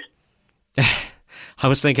raccoon. I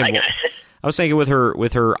was thinking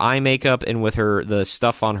with her eye makeup and with the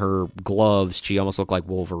stuff on her gloves, she almost looked like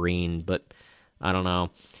Wolverine, but I don't know.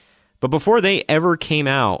 But before they ever came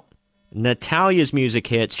out, Natalia's music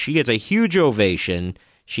hits. She gets a huge ovation.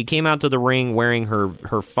 She came out to the ring wearing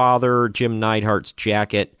her father, Jim Neidhart's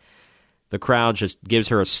jacket. The crowd just gives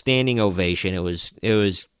her a standing ovation. It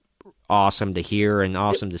was awesome to hear and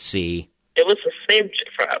awesome to see. It was the same,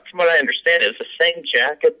 from what I understand, it was the same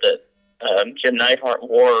jacket that Jim Neidhart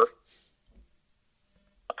wore.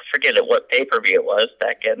 I forget at what pay-per-view it was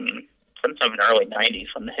back in sometime in the early '90s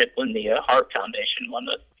when the Hart Foundation won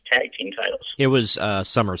the tag team titles. It was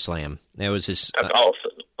SummerSlam. It was his.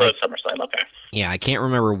 SummerSlam. Okay. Yeah, I can't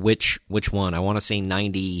remember which one. I want to say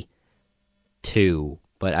 '92,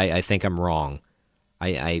 but I think I'm wrong.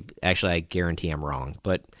 I guarantee I'm wrong.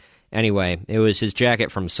 But anyway, it was his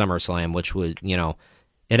jacket from SummerSlam, which was,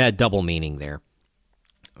 it had double meaning there.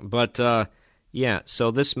 But yeah,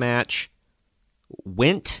 so this match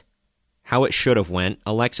went how it should have went.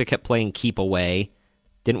 Alexa kept playing keep away.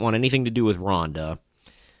 Didn't want anything to do with Ronda.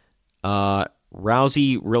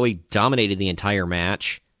 Rousey really dominated the entire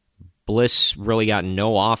match. Bliss really got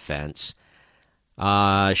no offense.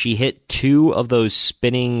 She hit 2 of those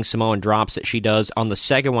spinning Samoan drops that she does. On the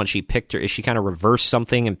second one, she kind of reversed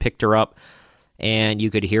something and picked her up, and you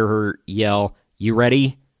could hear her yell, "You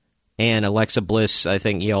ready?" And Alexa Bliss, I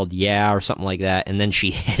think, yelled, "Yeah," or something like that, and then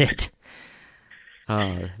she hit it.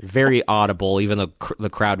 Very audible, even though the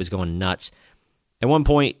crowd was going nuts. At one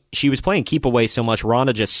point, she was playing keep away so much,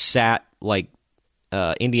 Ronda just sat like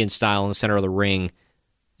Indian style in the center of the ring.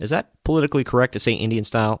 Is that politically correct to say Indian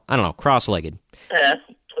style? I don't know, cross-legged.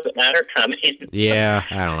 Does it matter? I mean, yeah,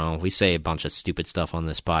 I don't know. We say a bunch of stupid stuff on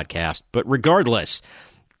this podcast. But regardless,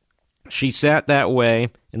 she sat that way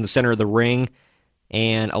in the center of the ring,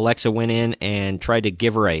 and Alexa went in and tried to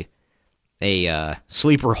give her a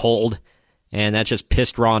sleeper hold, and that just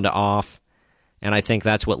pissed Ronda off. And I think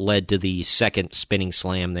that's what led to the second spinning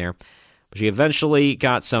slam there. But she eventually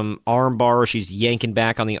got some arm bar. She's yanking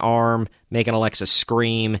back on the arm, making Alexa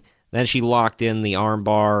scream. Then she locked in the arm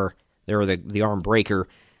bar, or the arm breaker.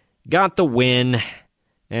 Got the win.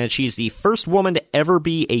 And she's the first woman to ever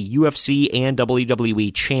be a UFC and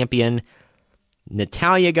WWE champion.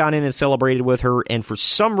 Natalya got in and celebrated with her, and for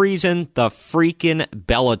some reason, the freaking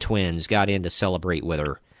Bella Twins got in to celebrate with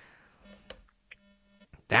her.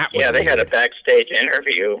 That was they weird. had a backstage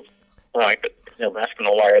interview, like, less than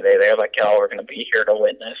a wire day. They're like, we're going to be here to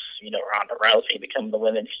witness, Ronda Rousey become the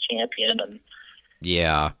women's champion and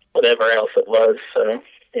whatever else it was. So,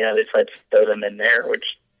 they decided to throw them in there, which,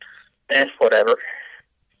 whatever.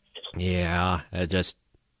 Yeah,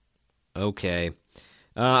 okay.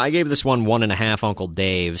 I gave this one 1.5 Uncle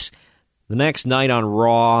Dave's. The next night on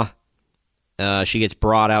Raw, she gets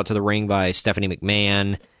brought out to the ring by Stephanie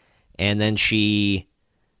McMahon, and then she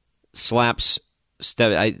slaps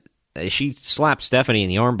she slapped Stephanie in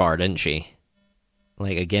the armbar, didn't she?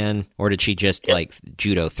 Like, again? Or did she just,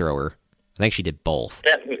 judo throw her? I think she did both.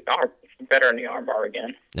 Better in the armbar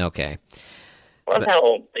again. Okay. Well,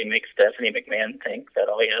 how they make Stephanie McMahon think that,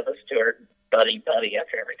 let's do her buddy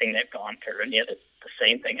after everything they've gone through, and yet the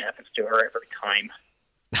same thing happens to her every time.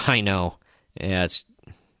 I know. Yeah, it's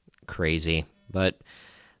crazy. But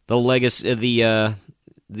the legacy,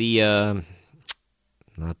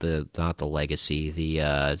 not the legacy,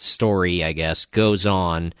 the story, I guess, goes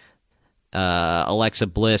on. Alexa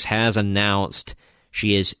Bliss has announced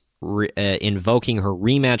she is invoking her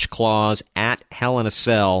rematch clause at Hell in a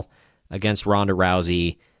Cell against Ronda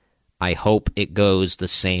Rousey. I hope it goes the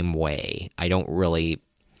same way. I don't really...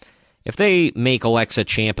 If they make Alexa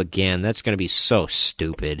champ again, that's going to be so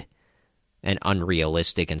stupid and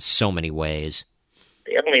unrealistic in so many ways.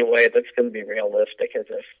 The only way that's going to be realistic is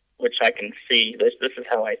which I can see, this is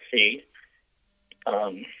how I see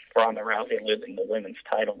Ronda Rousey losing the women's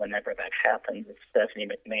title whenever that happens. It's Stephanie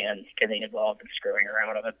McMahon getting involved and screwing her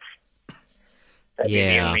out of it. That'd be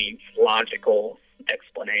the only logical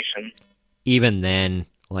explanation. Even then,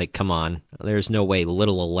 come on. There's no way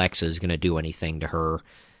little Alexa is going to do anything to her.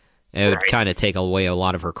 It would kind of take away a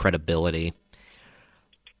lot of her credibility.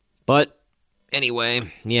 But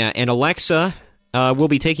anyway, and Alexa will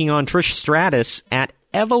be taking on Trish Stratus at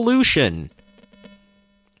Evolution.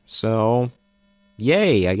 So,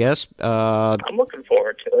 yay, I guess. I'm looking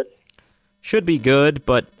forward to it. Should be good,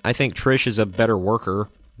 but I think Trish is a better worker.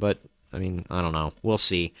 But, I mean, I don't know. We'll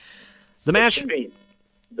see. The match...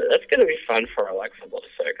 That's going to be fun for Alexa Bliss,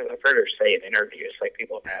 because I've heard her say in interviews,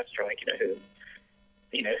 people have asked her, who,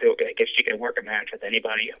 if she can work a match with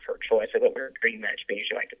anybody of her choice, what would her dream match be?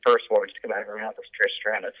 She the first words to come out of her mouth is Trish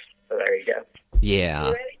Stratus. So there you go. Yeah.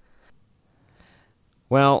 You ready?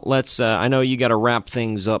 Well, let's. I know you got to wrap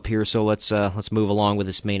things up here, so let's move along with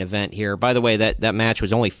this main event here. By the way, that match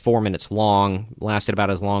was only 4 minutes long, lasted about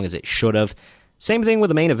as long as it should have. Same thing with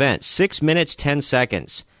the main event, 6 minutes 10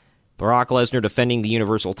 seconds. Brock Lesnar defending the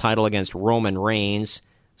Universal title against Roman Reigns.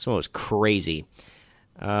 So it was crazy.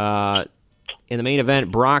 In the main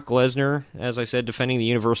event, Brock Lesnar, as I said, defending the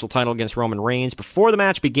Universal title against Roman Reigns. Before the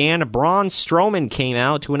match began, Braun Strowman came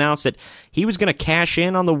out to announce that he was going to cash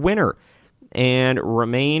in on the winner and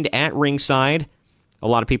remained at ringside. A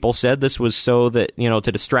lot of people said this was so that,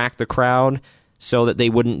 to distract the crowd so that they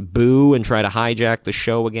wouldn't boo and try to hijack the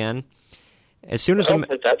show again. As soon as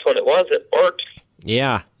that's what it was. It worked.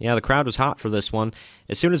 Yeah, the crowd was hot for this one.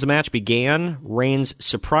 As soon as the match began, Reigns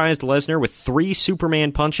surprised Lesnar with 3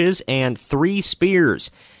 Superman punches and 3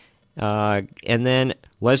 spears. And then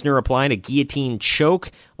Lesnar applied a guillotine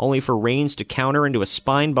choke, only for Reigns to counter into a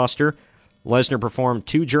spine buster. Lesnar performed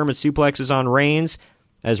 2 German suplexes on Reigns.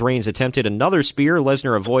 As Reigns attempted another spear,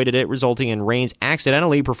 Lesnar avoided it, resulting in Reigns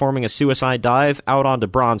accidentally performing a suicide dive out onto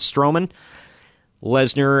Braun Strowman.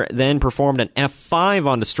 Lesnar then performed an F5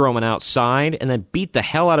 onto Strowman outside and then beat the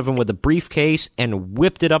hell out of him with the briefcase and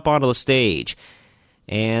whipped it up onto the stage.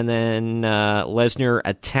 And then Lesnar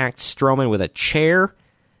attacked Strowman with a chair,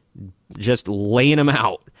 just laying him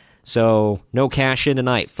out. So no cash in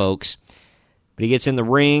tonight, folks. But he gets in the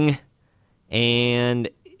ring and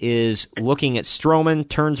is looking at Strowman,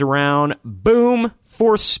 turns around, boom,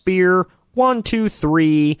 4th spear, 1, 2,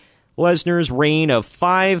 3. Lesnar's reign of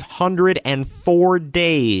 504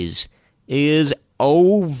 days is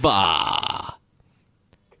over.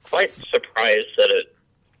 Quite surprised that it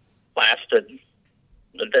lasted,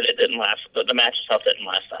 that it didn't last, that the match itself didn't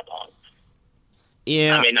last that long.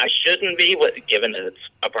 Yeah. I mean, I shouldn't be, given that it's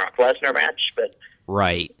a Brock Lesnar match, but...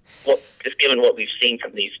 Right. Well, just given what we've seen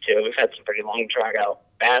from these two, we've had some pretty long, drag-out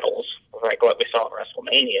battles, like what we saw at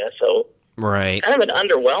WrestleMania, so... Right. Kind of an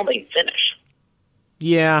underwhelming finish.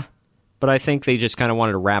 Yeah. but I think they just kind of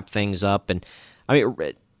wanted to wrap things up. And I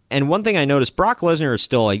mean, and one thing I noticed, Brock Lesnar is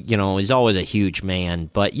still, he's always a huge man,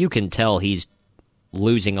 but you can tell he's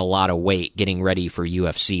losing a lot of weight getting ready for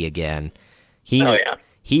UFC again.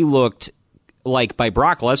 He looked like, by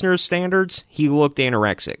Brock Lesnar's standards, he looked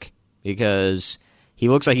anorexic because he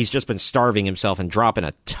looks like he's just been starving himself and dropping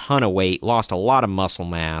a ton of weight, lost a lot of muscle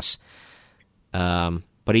mass.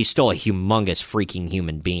 But he's still a humongous freaking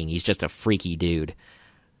human being. He's just a freaky dude.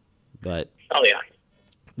 But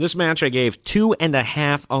this match I gave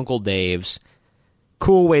 2.5 Uncle Daves.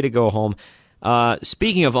 Cool way to go home.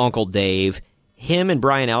 Speaking of Uncle Dave, him and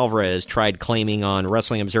Brian Alvarez tried claiming on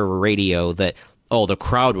Wrestling Observer Radio that, the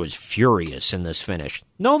crowd was furious in this finish.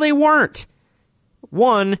 No, they weren't.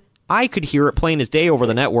 One, I could hear it plain as day over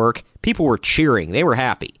the network. People were cheering. They were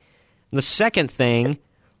happy. And the second thing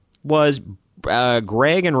was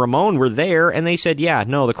Greg and Ramon were there, and they said,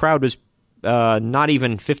 the crowd was not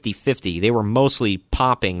even 50-50. They were mostly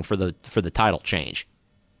popping for the title change.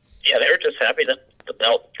 Yeah, they were just happy that the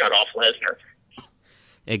belt got off Lesnar.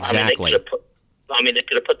 Exactly. They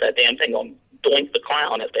could have put that damn thing on Doink the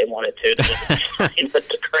Clown if they wanted to. But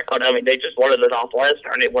the crowd, they just wanted it off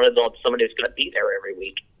Lesnar, and they wanted it on somebody who's going to be there every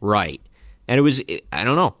week. Right. And it was, I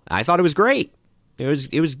don't know, I thought it was great. It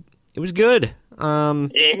was good.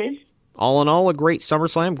 All in all, a great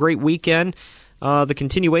SummerSlam, great weekend. The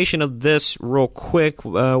continuation of this real quick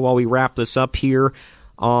while we wrap this up here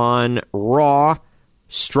on Raw.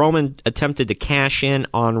 Strowman attempted to cash in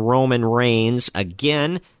on Roman Reigns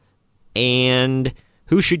again, and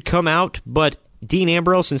who should come out but Dean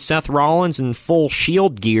Ambrose and Seth Rollins in full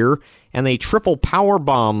Shield gear, and they triple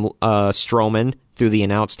powerbomb Strowman through the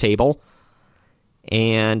announce table.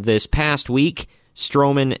 And this past week,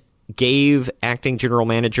 Strowman gave acting general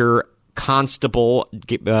manager Constable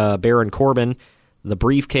Baron Corbin the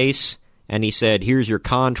briefcase, and he said, here's your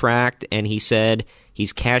contract, and he said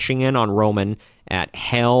he's cashing in on Roman at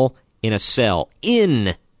Hell in a Cell.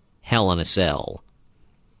 In Hell in a Cell.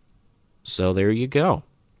 So there you go.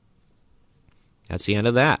 That's the end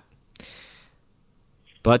of that.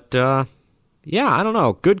 But, I don't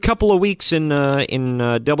know. Good couple of weeks in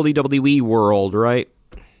WWE world, right?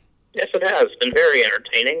 Yes, it has. It's been very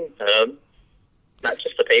entertaining. Not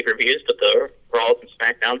just the pay-per-views, but the Raws and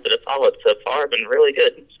SmackDowns that have followed so far have been really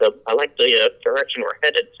good. So I like the direction we're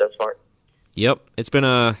headed so far. Yep, it's been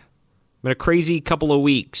a crazy couple of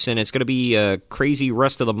weeks, and it's going to be a crazy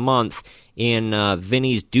rest of the month in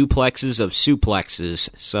Vinny's duplexes of suplexes.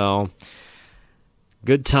 So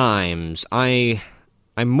good times. I'm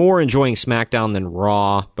more enjoying SmackDown than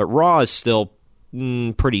Raw, but Raw is still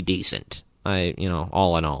pretty decent.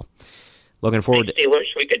 All in all, looking forward to. I wish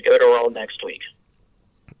we could go to Raw next week.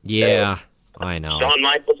 Yeah, I know. Shawn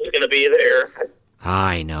Michaels is going to be there.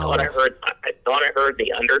 I know. I thought I heard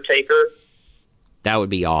the Undertaker. That would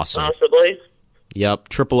be awesome. Possibly. Yep.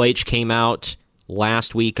 Triple H came out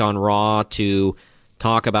last week on Raw to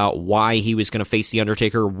talk about why he was going to face the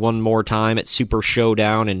Undertaker one more time at Super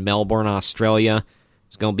Showdown in Melbourne, Australia.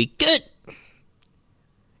 It's going to be good.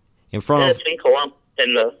 In front of. It's in Columbus.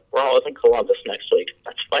 And the Raw is in Columbus next week.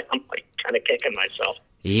 That's why I'm kind of kicking myself.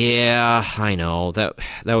 Yeah, I know. That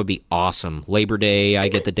would be awesome. Labor Day, I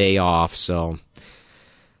get the day off, so.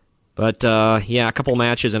 But, a couple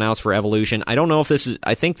matches announced for Evolution. I don't know if this is.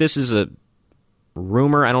 I think this is a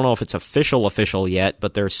rumor. I don't know if it's official yet,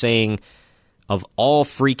 but they're saying, of all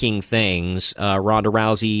freaking things, Ronda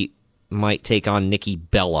Rousey might take on Nikki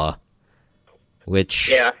Bella,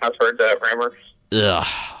 which. Yeah, I've heard that rumor. Ugh,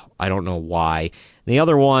 I don't know why. The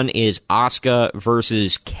other one is Asuka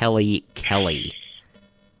versus Kelly.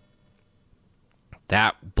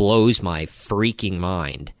 That blows my freaking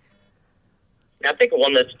mind. I think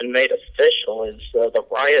one that's been made official is the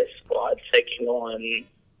Riot Squad taking on,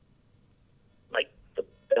 the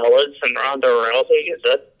Bellas and Ronda Rousey. Is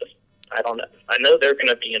that? I don't know. I know they're going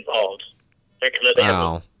to be involved. They're going to have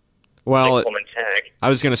a woman tag. I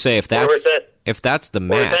was going to say if that's the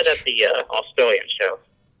match. Or is that at the Australian show?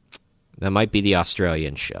 That might be the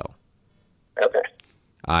Australian show. Okay.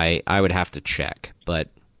 I would have to check, but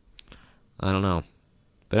I don't know.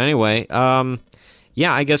 But anyway,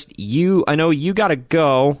 I guess I know you got to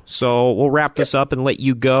go, so we'll wrap this up and let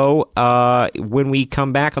you go. When we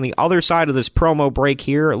come back on the other side of this promo break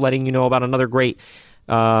here, letting you know about another great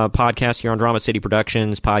podcast here on Drama City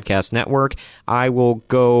Productions Podcast Network, I will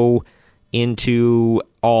go into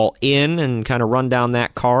All In and kind of run down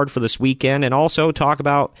that card for this weekend and also talk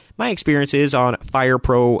about my experiences on Fire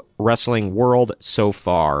Pro Wrestling World so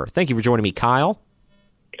far. Thank you for joining me, Kyle.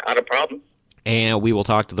 Not a problem. And we will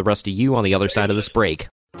talk to the rest of you on the other side of this break.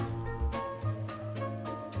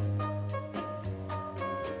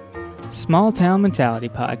 Small Town Mentality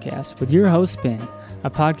Podcast with your host, Ben. A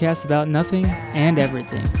podcast about nothing and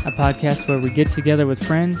everything. A podcast where we get together with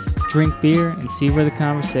friends, drink beer, and see where the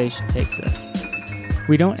conversation takes us.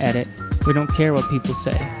 We don't edit. We don't care what people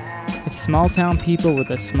say. It's small town people with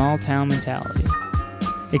a small town mentality.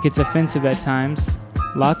 It gets offensive at times,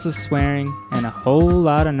 lots of swearing, and a whole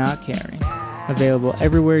lot of not caring. Available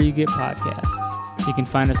everywhere you get podcasts. You can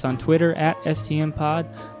find us on Twitter at STMPod,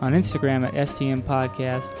 on Instagram at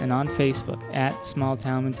STMPodcast, and on Facebook at Small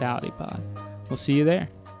Town Mentality Pod. We'll see you there.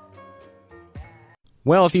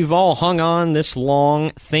 Well, if you've all hung on this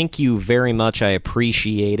long, thank you very much. I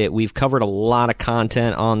appreciate it. We've covered a lot of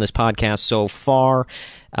content on this podcast so far.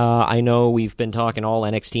 I know we've been talking all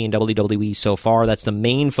NXT and WWE so far. That's the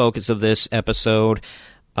main focus of this episode.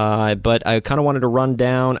 But I kind of wanted to run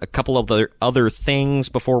down a couple of the other things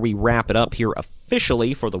before we wrap it up here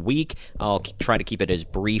officially for the week. I'll try to keep it as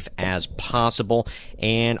brief as possible.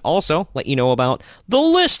 And also let you know about the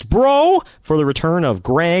list, bro, for the return of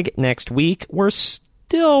Greg next week. We're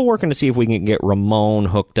still working to see if we can get Ramon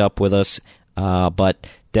hooked up with us. But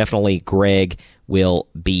definitely Greg will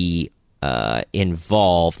be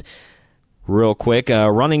involved. Real quick,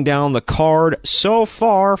 running down the card so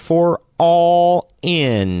far for All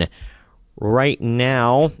In. Right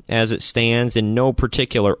now, as it stands, in no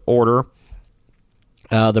particular order,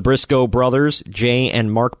 the Briscoe brothers, Jay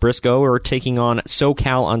and Mark Briscoe, are taking on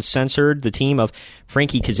SoCal Uncensored, the team of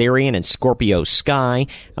Frankie Kazarian and Scorpio Sky.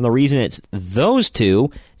 And the reason it's those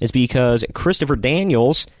two is because Christopher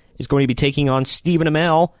Daniels is going to be taking on Stephen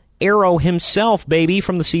Amell, Arrow himself, baby,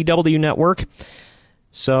 from the CW network.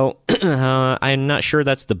 So, I'm not sure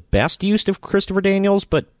that's the best use of Christopher Daniels,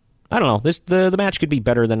 but I don't know. The match could be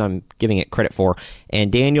better than I'm giving it credit for.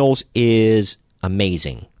 And Daniels is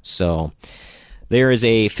amazing. So, there is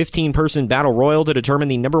a 15-person battle royal to determine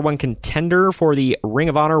the number one contender for the Ring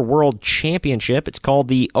of Honor World Championship. It's called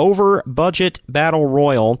the Over-Budget Battle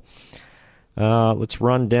Royal. Let's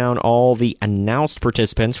run down all the announced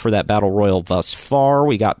participants for that battle royal thus far.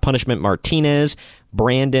 We got Punishment Martinez,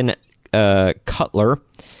 Brandon Cutler,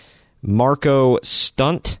 Marco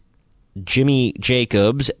Stunt, Jimmy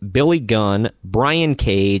Jacobs, Billy Gunn, Brian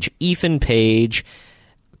Cage, Ethan Page,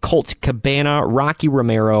 Colt Cabana, Rocky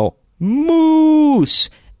Romero, Moose,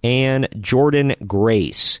 and Jordan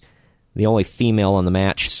Grace. The only female on the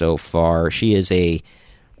match so far. She's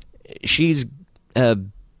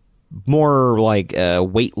more like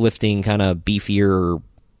weightlifting, kind of beefier,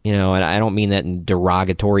 and I don't mean that in a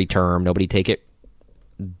derogatory term. Nobody take it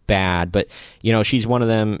bad, but she's one of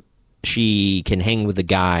them. She can hang with the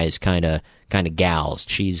guys, kind of gals.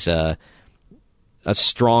 She's a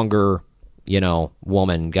stronger,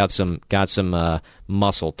 woman. Got some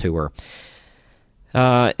muscle to her.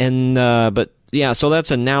 But yeah, so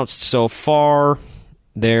that's announced so far.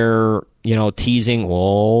 They're teasing,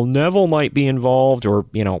 well, Neville might be involved, or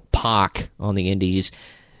Pac on the indies.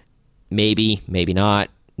 Maybe not.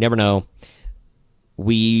 Never know.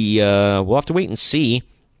 We'll have to wait and see.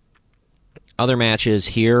 Other matches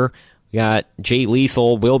here. We got Jay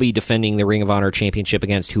Lethal will be defending the Ring of Honor Championship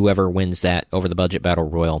against whoever wins that over-budget battle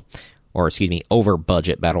royal.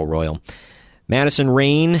 Madison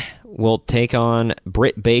Rayne will take on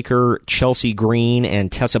Britt Baker, Chelsea Green,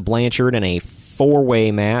 and Tessa Blanchard in a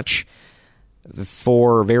four-way match.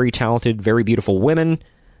 Four very talented, very beautiful women.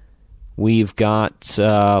 We've got,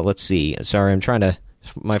 let's see. Sorry,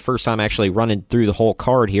 my first time actually running through the whole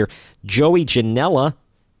card here. Joey Janela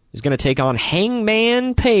is going to take on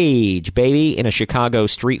Hangman Page, baby, in a Chicago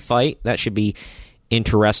street fight. That should be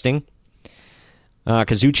interesting.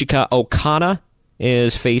 Kazuchika Okada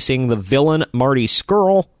is facing the villain Marty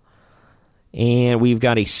Scurll. And we've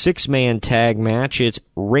got a six-man tag match. It's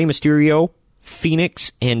Rey Mysterio,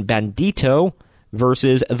 Phoenix, and Bandito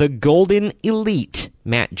versus the Golden Elite,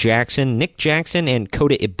 Matt Jackson, Nick Jackson, and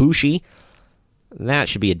Kota Ibushi. That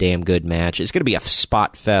should be a damn good match. It's going to be a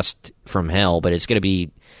spot fest from hell, but it's going to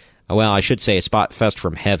be, well, I should say a spot fest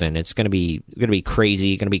from heaven. It's going to be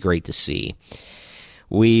crazy. Going to be great to see.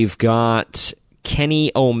 We've got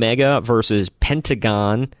Kenny Omega versus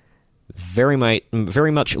Pentagon. Very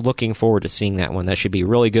much looking forward to seeing that one. That should be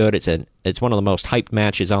really good. It's one of the most hyped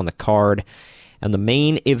matches on the card. And the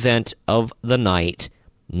main event of the night,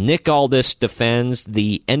 Nick Aldis defends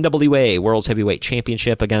the NWA World's Heavyweight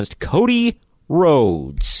Championship against Cody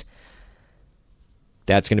Rhodes.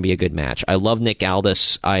 That's going to be a good match. I love Nick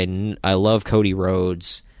Aldis. I love Cody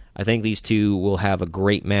Rhodes. I think these two will have a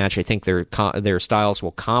great match. I think their styles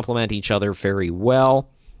will complement each other very well.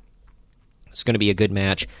 It's going to be a good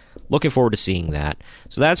match. Looking forward to seeing that.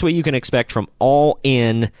 So that's what you can expect from All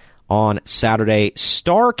In on Saturday.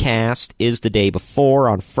 Starcast is the day before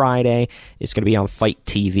on Friday. It's going to be on Fight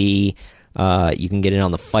TV. You can get it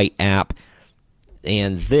on the Fight app.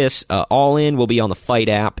 And this, All In, will be on the Fight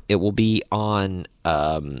app. It will be on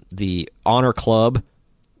the Honor Club.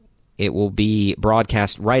 It will be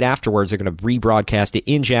broadcast right afterwards. They're going to rebroadcast it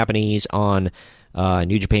in Japanese on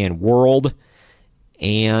New Japan World.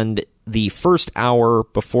 And the first hour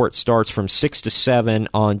before it starts from 6 to 7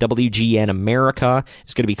 on WGN America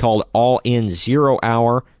is going to be called All In 0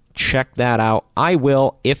 Hour. Check that out. I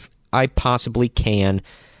will, if I possibly can.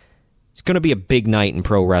 It's going to be a big night in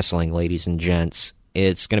pro wrestling, ladies and gents.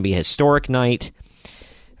 It's going to be a historic night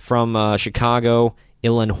from Chicago,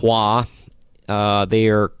 Illinois.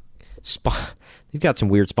 They've got some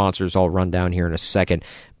weird sponsors I'll run down here in a second,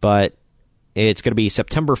 but it's going to be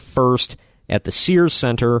September 1st at the Sears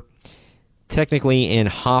Center, technically in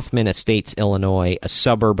Hoffman Estates, Illinois, a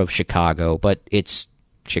suburb of Chicago, but it's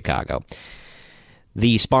Chicago.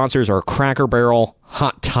 The sponsors are Cracker Barrel,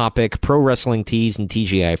 Hot Topic, Pro Wrestling Tees, and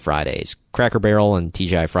TGI Fridays. Cracker Barrel and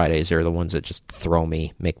TGI Fridays are the ones that just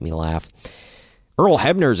make me laugh. Earl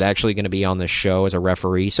Hebner's actually going to be on this show as a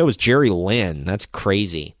referee. So is Jerry Lynn. That's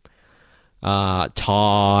crazy.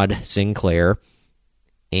 Todd Sinclair.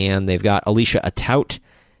 And they've got Alicia Atout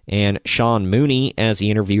and Sean Mooney as the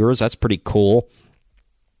interviewers. That's pretty cool.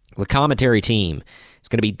 The commentary team is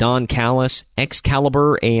going to be Don Callis,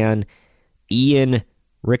 Excalibur, and Ian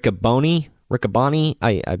Riccaboni.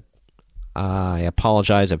 I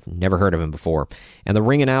apologize. I've never heard of him before. And the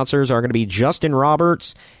ring announcers are going to be Justin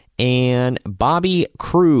Roberts and Bobby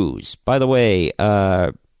Cruz. By the way,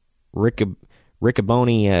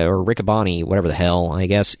 Riccaboni, whatever the hell, I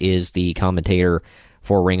guess, is the commentator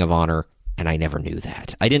for Ring of Honor, and I never knew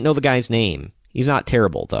that. I didn't know the guy's name. He's not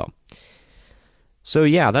terrible, though. So,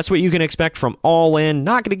 yeah, that's what you can expect from All In.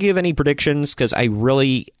 Not going to give any predictions, because I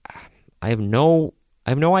have no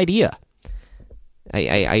idea.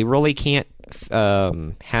 I really can't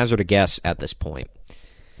hazard a guess at this point.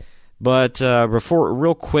 But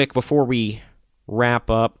real quick before we wrap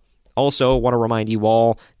up, also want to remind you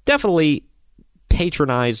all, definitely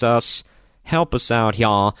patronize us, help us out,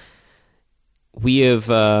 y'all. We've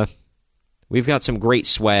got some great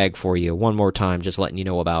swag for you. One more time, just letting you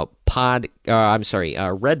know about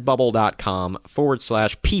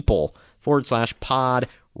redbubble.com/people/pod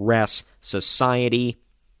Res Society.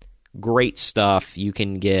 Great stuff. You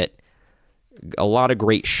can get a lot of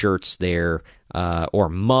great shirts there, or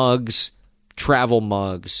mugs, travel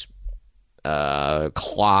mugs,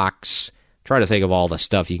 clocks. Try to think of all the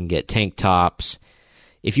stuff you can get. Tank tops.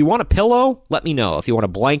 If you want a pillow, let me know. If you want a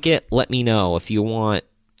blanket, let me know. If you want...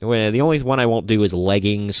 Well, the only one I won't do is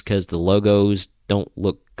leggings, because the logos don't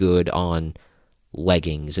look good on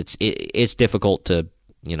leggings. It's difficult to,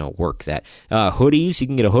 work that. Hoodies, you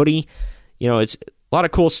can get a hoodie. It's a lot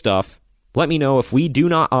of cool stuff. Let me know. If we do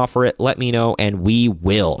not offer it, let me know, and we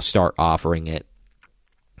will start offering it.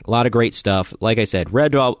 A lot of great stuff. Like I said,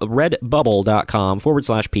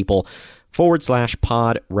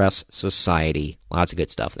 redbubble.com/people/pod Res Society. Lots of good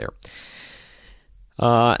stuff there.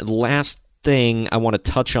 Last thing I want to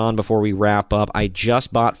touch on before we wrap up. I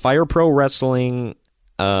just bought Fire Pro Wrestling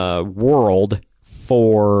World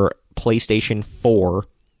for PlayStation 4.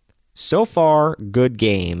 So far, good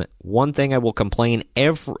game. One thing I will complain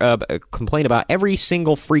about every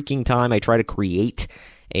single freaking time I try to create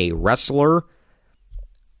a wrestler,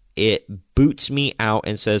 it boots me out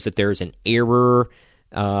and says that there's an error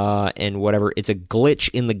and whatever. It's a glitch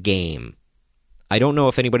in the game. I don't know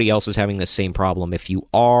if anybody else is having the same problem. If you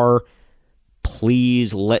are,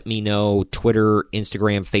 please let me know. Twitter,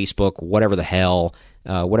 Instagram, Facebook, whatever the hell,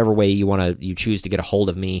 whatever way you choose to get a hold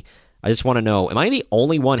of me. I just want to know, am I the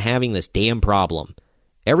only one having this damn problem?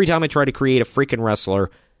 Every time I try to create a freaking wrestler,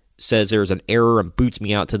 it says there's an error and boots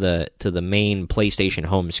me out to the main PlayStation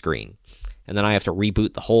home screen. And then I have to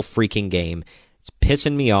reboot the whole freaking game. It's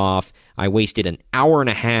pissing me off. I wasted an hour and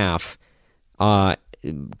a half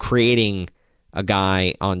creating a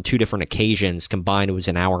guy on 2 different occasions. Combined, it was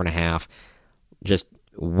an hour and a half. Just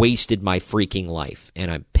wasted my freaking life, and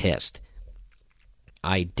I'm pissed.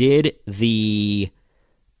 I did the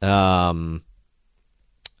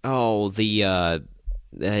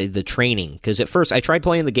training, because at first I tried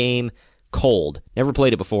playing the game cold, never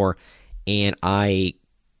played it before, and it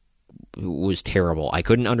was terrible. I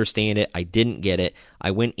couldn't understand it. I didn't get it. I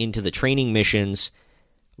went into the training missions.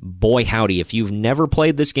 Boy howdy, if you've never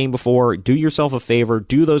played this game before, do yourself a favor,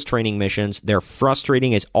 do those training missions. They're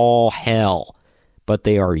frustrating as all hell, but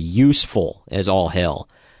they are useful as all hell,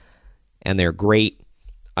 and they're great.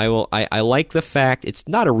 I like the fact it's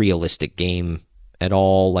not a realistic game at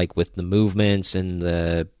all, like with the movements and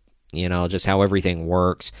the just how everything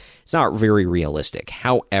works. It's not very realistic.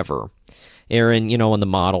 However, Aaron, and the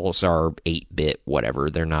models are 8-bit, whatever.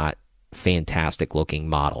 They're not fantastic looking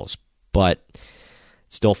models, but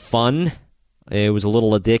still fun. It was a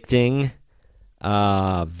little addicting,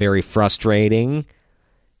 very frustrating.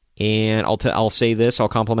 And I'll say this, I'll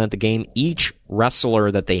compliment the game. Each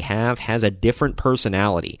wrestler that they have has a different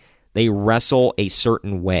personality. They wrestle a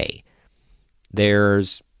certain way.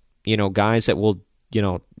 There's, guys that will,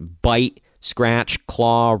 bite, scratch,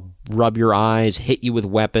 claw, rub your eyes, hit you with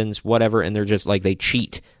weapons, whatever, and they're just like, they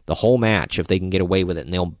cheat the whole match if they can get away with it,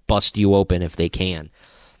 and they'll bust you open if they can.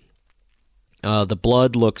 The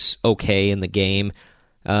blood looks okay in the game.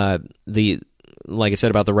 Like I said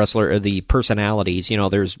about the personalities,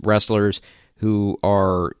 there's wrestlers who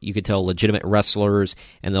are, you could tell, legitimate wrestlers,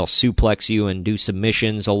 and they'll suplex you and do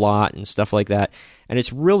submissions a lot and stuff like that. And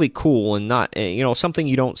it's really cool and not, something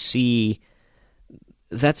you don't see.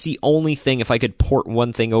 That's the only thing, if I could port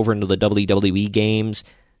one thing over into the WWE games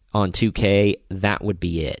on 2K, that would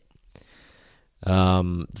be it.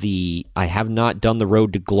 I have not done the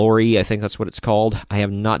Road to Glory, I think that's what it's called. I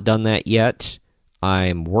have not done that yet.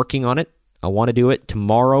 I'm working on it. I want to do it.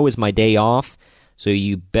 Tomorrow is my day off, so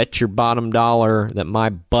you bet your bottom dollar that my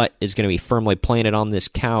butt is going to be firmly planted on this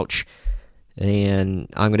couch,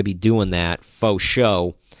 and I'm going to be doing that faux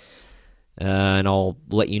show. And I'll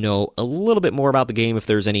let you know a little bit more about the game if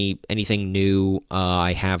there's anything new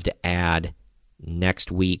I have to add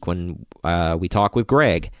next week when we talk with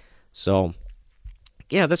Greg. So,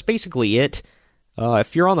 yeah, that's basically it.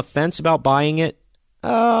 If you're on the fence about buying it,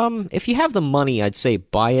 if you have the money, I'd say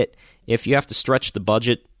buy it. If you have to stretch the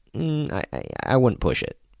budget, I wouldn't push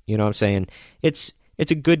it. You know what I'm saying? It's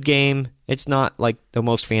a good game. It's not like the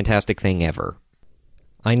most fantastic thing ever.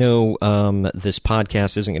 I know this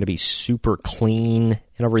podcast isn't going to be super clean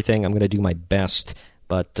and everything. I'm going to do my best,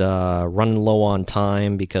 but running low on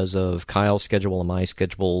time because of Kyle's schedule and my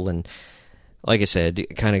schedule, and like I said,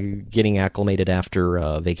 kind of getting acclimated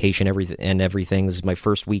after vacation and everything. This is my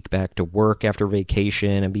first week back to work after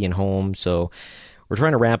vacation and being home, so we're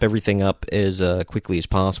trying to wrap everything up as quickly as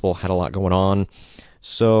possible. Had a lot going on,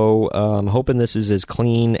 so I'm hoping this is as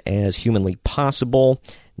clean as humanly possible.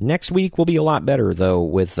 Next week will be a lot better, though,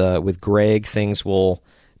 with Greg. Things will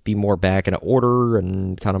be more back in order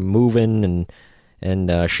and kind of moving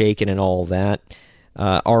and shaking and all that.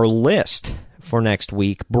 Our list for next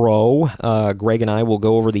week, Greg and I will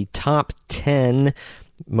go over the top 10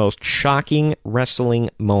 most shocking wrestling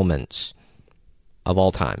moments of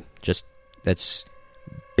all time. That's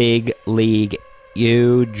big league,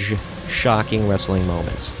 huge, shocking wrestling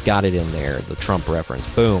moments. Got it in there, the Trump reference.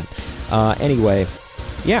 Boom. Anyway,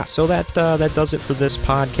 yeah, so that does it for this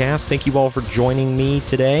podcast. Thank you all for joining me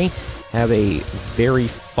today. Have a very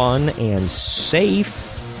fun and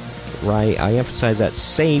safe, right? I emphasize that,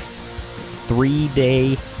 safe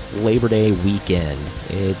 3-day Labor Day weekend.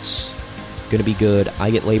 It's going to be good.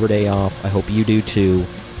 I get Labor Day off. I hope you do too.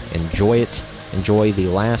 Enjoy it. Enjoy the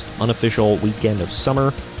last unofficial weekend of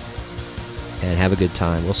summer. And have a good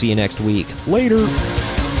time. We'll see you next week. Later.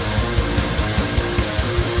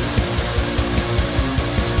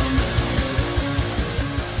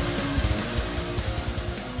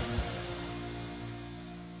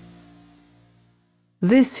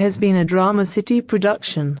 This has been a Drama City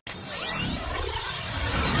production.